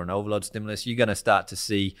stimulus or an overload stimulus, you're going to start to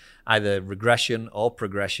see either regression or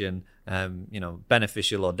progression,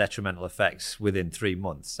 beneficial or detrimental effects within 3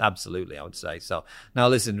 months. Absolutely, I would say. So now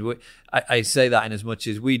listen, I say that in as much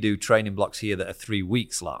as we do training blocks here that are 3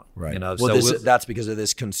 weeks long. Right. That's because of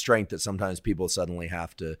this constraint that sometimes people suddenly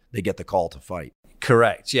they get the call to fight.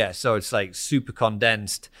 Correct. Yeah. So it's like super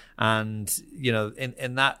condensed, and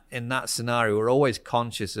in that scenario, we're always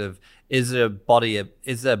conscious of is their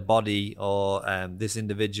body or this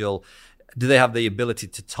individual, do they have the ability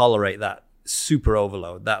to tolerate that super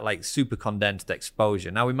overload, that like super condensed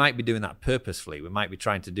exposure? Now, we might be doing that purposefully. We might be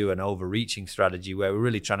trying to do an overreaching strategy where we're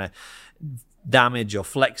really trying to damage or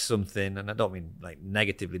flex something, and I don't mean like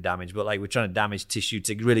negatively damage, but like we're trying to damage tissue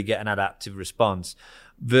to really get an adaptive response,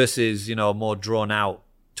 versus a more drawn out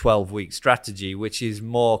 12-week strategy, which is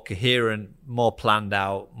more coherent, more planned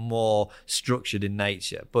out, more structured in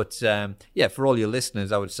nature. But for all your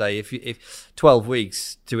listeners, I would say if 12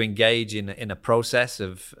 weeks to engage in a process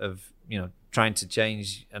of trying to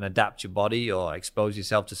change and adapt your body or expose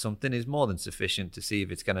yourself to something is more than sufficient to see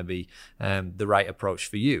if it's going to be the right approach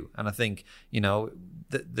for you. And I think,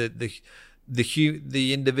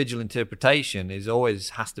 the individual interpretation is always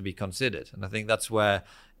has to be considered. And I think that's where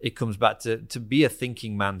it comes back to be a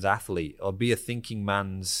thinking man's athlete or be a thinking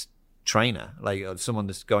man's trainer, like someone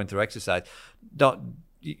that's going through exercise.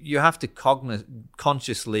 You have to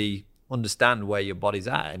consciously understand where your body's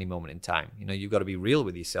at any moment in time. You've got to be real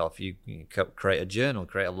with yourself. You create a journal,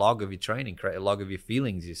 create a log of your training, create a log of your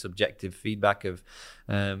feelings, your subjective feedback of,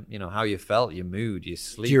 how you felt, your mood, your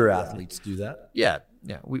sleep. Do your athletes do that? Yeah.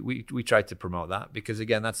 We try to promote that because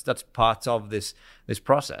again, that's part of this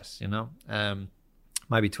process.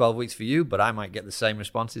 Might be 12 weeks for you, but I might get the same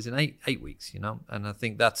responses in eight weeks. And I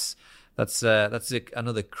think that's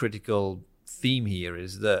another critical theme here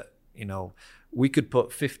is that we could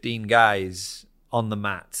put 15 guys on the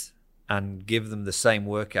mat and give them the same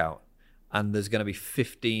workout, and there's going to be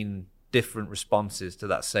 15 different responses to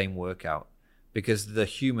that same workout because the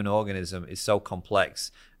human organism is so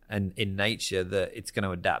complex and in nature that it's going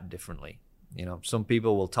to adapt differently. Some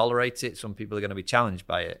people will tolerate it. Some people are going to be challenged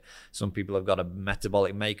by it. Some people have got a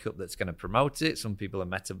metabolic makeup that's going to promote it. Some people are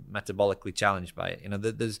metabolically challenged by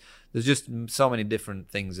it. There's just so many different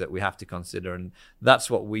things that we have to consider. And that's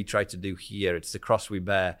what we try to do here. It's the cross we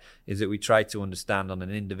bear, is that we try to understand on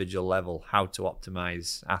an individual level how to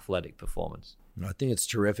optimize athletic performance. I think it's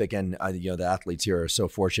terrific. And the athletes here are so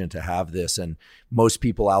fortunate to have this. And most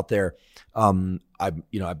people out there, I've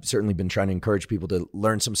certainly been trying to encourage people to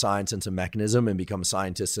learn some science and some mechanism and become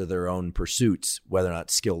scientists of their own pursuits, whether or not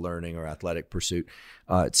skill learning or athletic pursuit,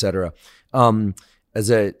 et cetera. As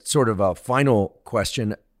a sort of a final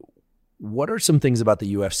question, what are some things about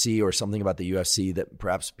the UFC or something about the UFC that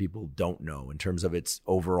perhaps people don't know in terms of its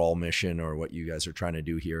overall mission or what you guys are trying to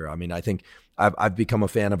do here? I mean, I think I've become a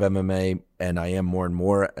fan of MMA, and I am more and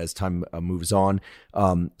more as time moves on.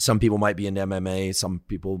 Some people might be into MMA, some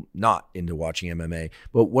people not into watching MMA.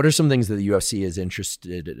 But what are some things that the UFC is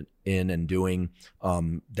interested in and doing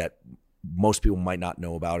that most people might not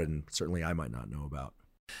know about, and certainly I might not know about?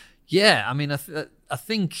 Yeah, I mean, I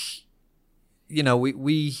think...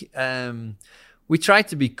 we try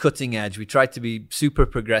to be cutting edge. We try to be super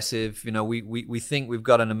progressive. We think we've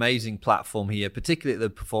got an amazing platform here, particularly at the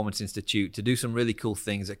Performance Institute, to do some really cool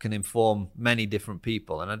things that can inform many different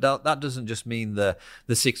people. And that doesn't just mean the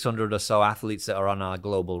 600 or so athletes that are on our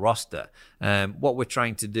global roster. What we're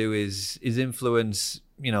trying to do is influence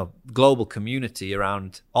global community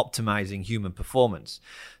around optimizing human performance.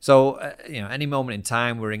 So, any moment in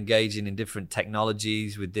time, we're engaging in different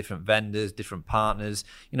technologies with different vendors, different partners,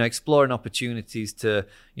 exploring opportunities to,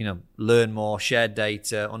 learn more, share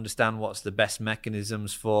data, understand what's the best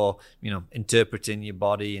mechanisms for, interpreting your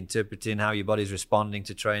body, interpreting how your body's responding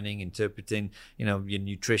to training, interpreting, your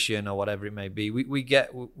nutrition or whatever it may be.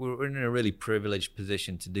 We're in a really privileged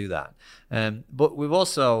position to do that. But we've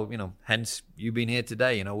also, hence you being here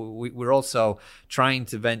today, we're also trying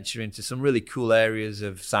to venture into some really cool areas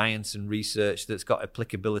of science and research that's got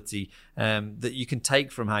applicability that you can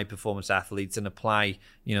take from high performance athletes and apply,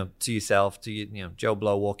 to yourself, to Joe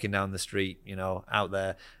Blow walking down the street, out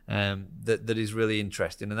there, that is really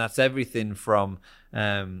interesting. And that's everything from,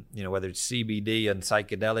 whether it's CBD and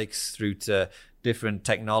psychedelics through to different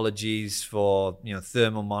technologies for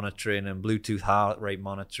thermal monitoring and Bluetooth heart rate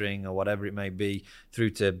monitoring or whatever it may be, through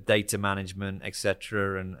to data management,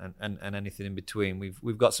 etc., and anything in between.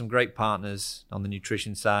 We've got some great partners on the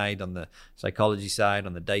nutrition side, on the psychology side,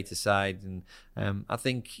 on the data side, and I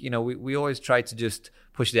think we always try to just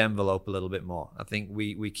push the envelope a little bit more. I think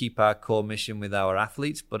we keep our core mission with our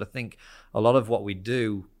athletes, but I think a lot of what we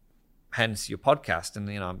do, hence your podcast and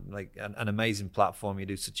like an amazing platform, you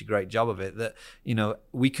do such a great job of it, that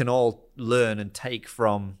we can all learn and take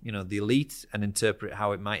from the elite and interpret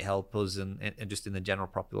how it might help us and just in the general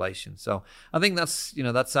population. So I think that's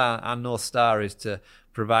that's our North Star, is to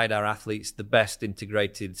provide our athletes the best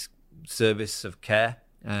integrated service of care,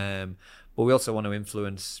 but we also want to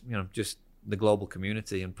influence just the global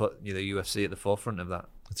community and put the UFC at the forefront of that.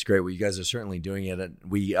 That's great. Well, you guys are certainly doing it.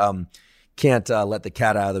 We can't let the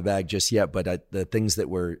cat out of the bag just yet, but the things that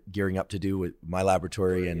we're gearing up to do with my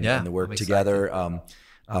laboratory and the work together,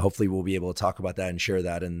 hopefully we'll be able to talk about that and share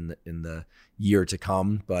that in the year to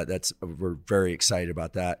come. But we're very excited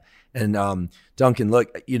about that. And Duncan,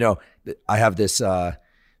 look, I have this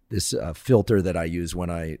filter that I use when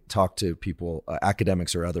I talk to people,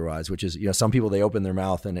 academics or otherwise, which is, some people, they open their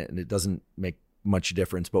mouth and it doesn't make much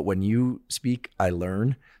difference. But when you speak, I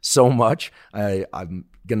learn so much. I'm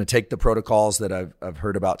going to take the protocols that I've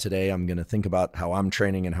heard about today. I'm going to think about how I'm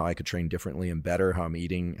training and how I could train differently and better, how I'm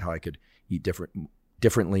eating, how I could eat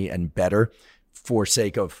differently and better for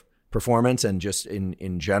sake of performance and just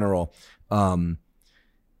in general.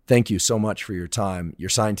 Thank you so much for your time, your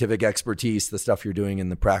scientific expertise, the stuff you're doing in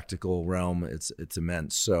the practical realm. It's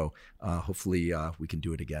immense. So hopefully we can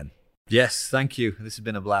do it again. Yes, thank you. This has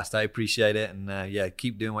been a blast. I appreciate it. And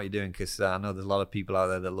keep doing what you're doing, because I know there's a lot of people out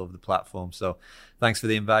there that love the platform. So thanks for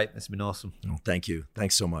the invite. It's been awesome. Oh, thank you.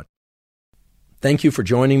 Thanks so much. Thank you for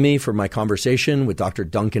joining me for my conversation with Dr.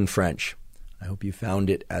 Duncan French. I hope you found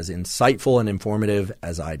it as insightful and informative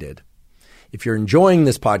as I did. If you're enjoying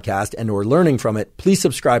this podcast and or learning from it, please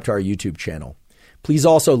subscribe to our YouTube channel. Please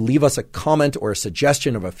also leave us a comment or a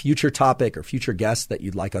suggestion of a future topic or future guest that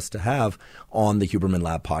you'd like us to have on the Huberman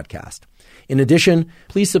Lab podcast. In addition,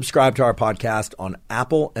 please subscribe to our podcast on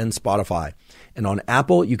Apple and Spotify. And on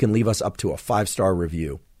Apple, you can leave us up to a 5-star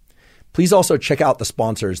review. Please also check out the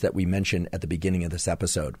sponsors that we mentioned at the beginning of this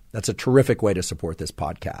episode. That's a terrific way to support this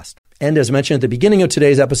podcast. And as mentioned at the beginning of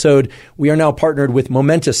today's episode, we are now partnered with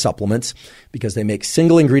Momentous Supplements because they make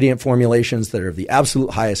single ingredient formulations that are of the absolute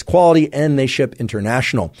highest quality, and they ship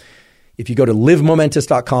international. If you go to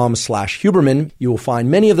livemomentous.com/Huberman, you will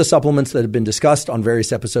find many of the supplements that have been discussed on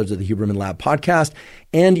various episodes of the Huberman Lab podcast,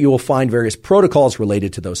 and you will find various protocols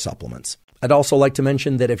related to those supplements. I'd also like to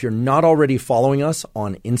mention that if you're not already following us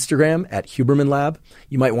on Instagram at Huberman Lab,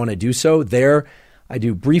 you might want to do so. There, I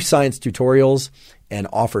do brief science tutorials and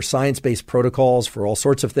offer science-based protocols for all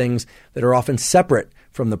sorts of things that are often separate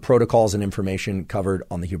from the protocols and information covered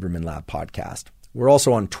on the Huberman Lab podcast. We're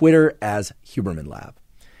also on Twitter as Huberman Lab.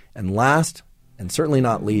 And last, and certainly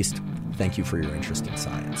not least, thank you for your interest in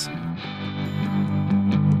science.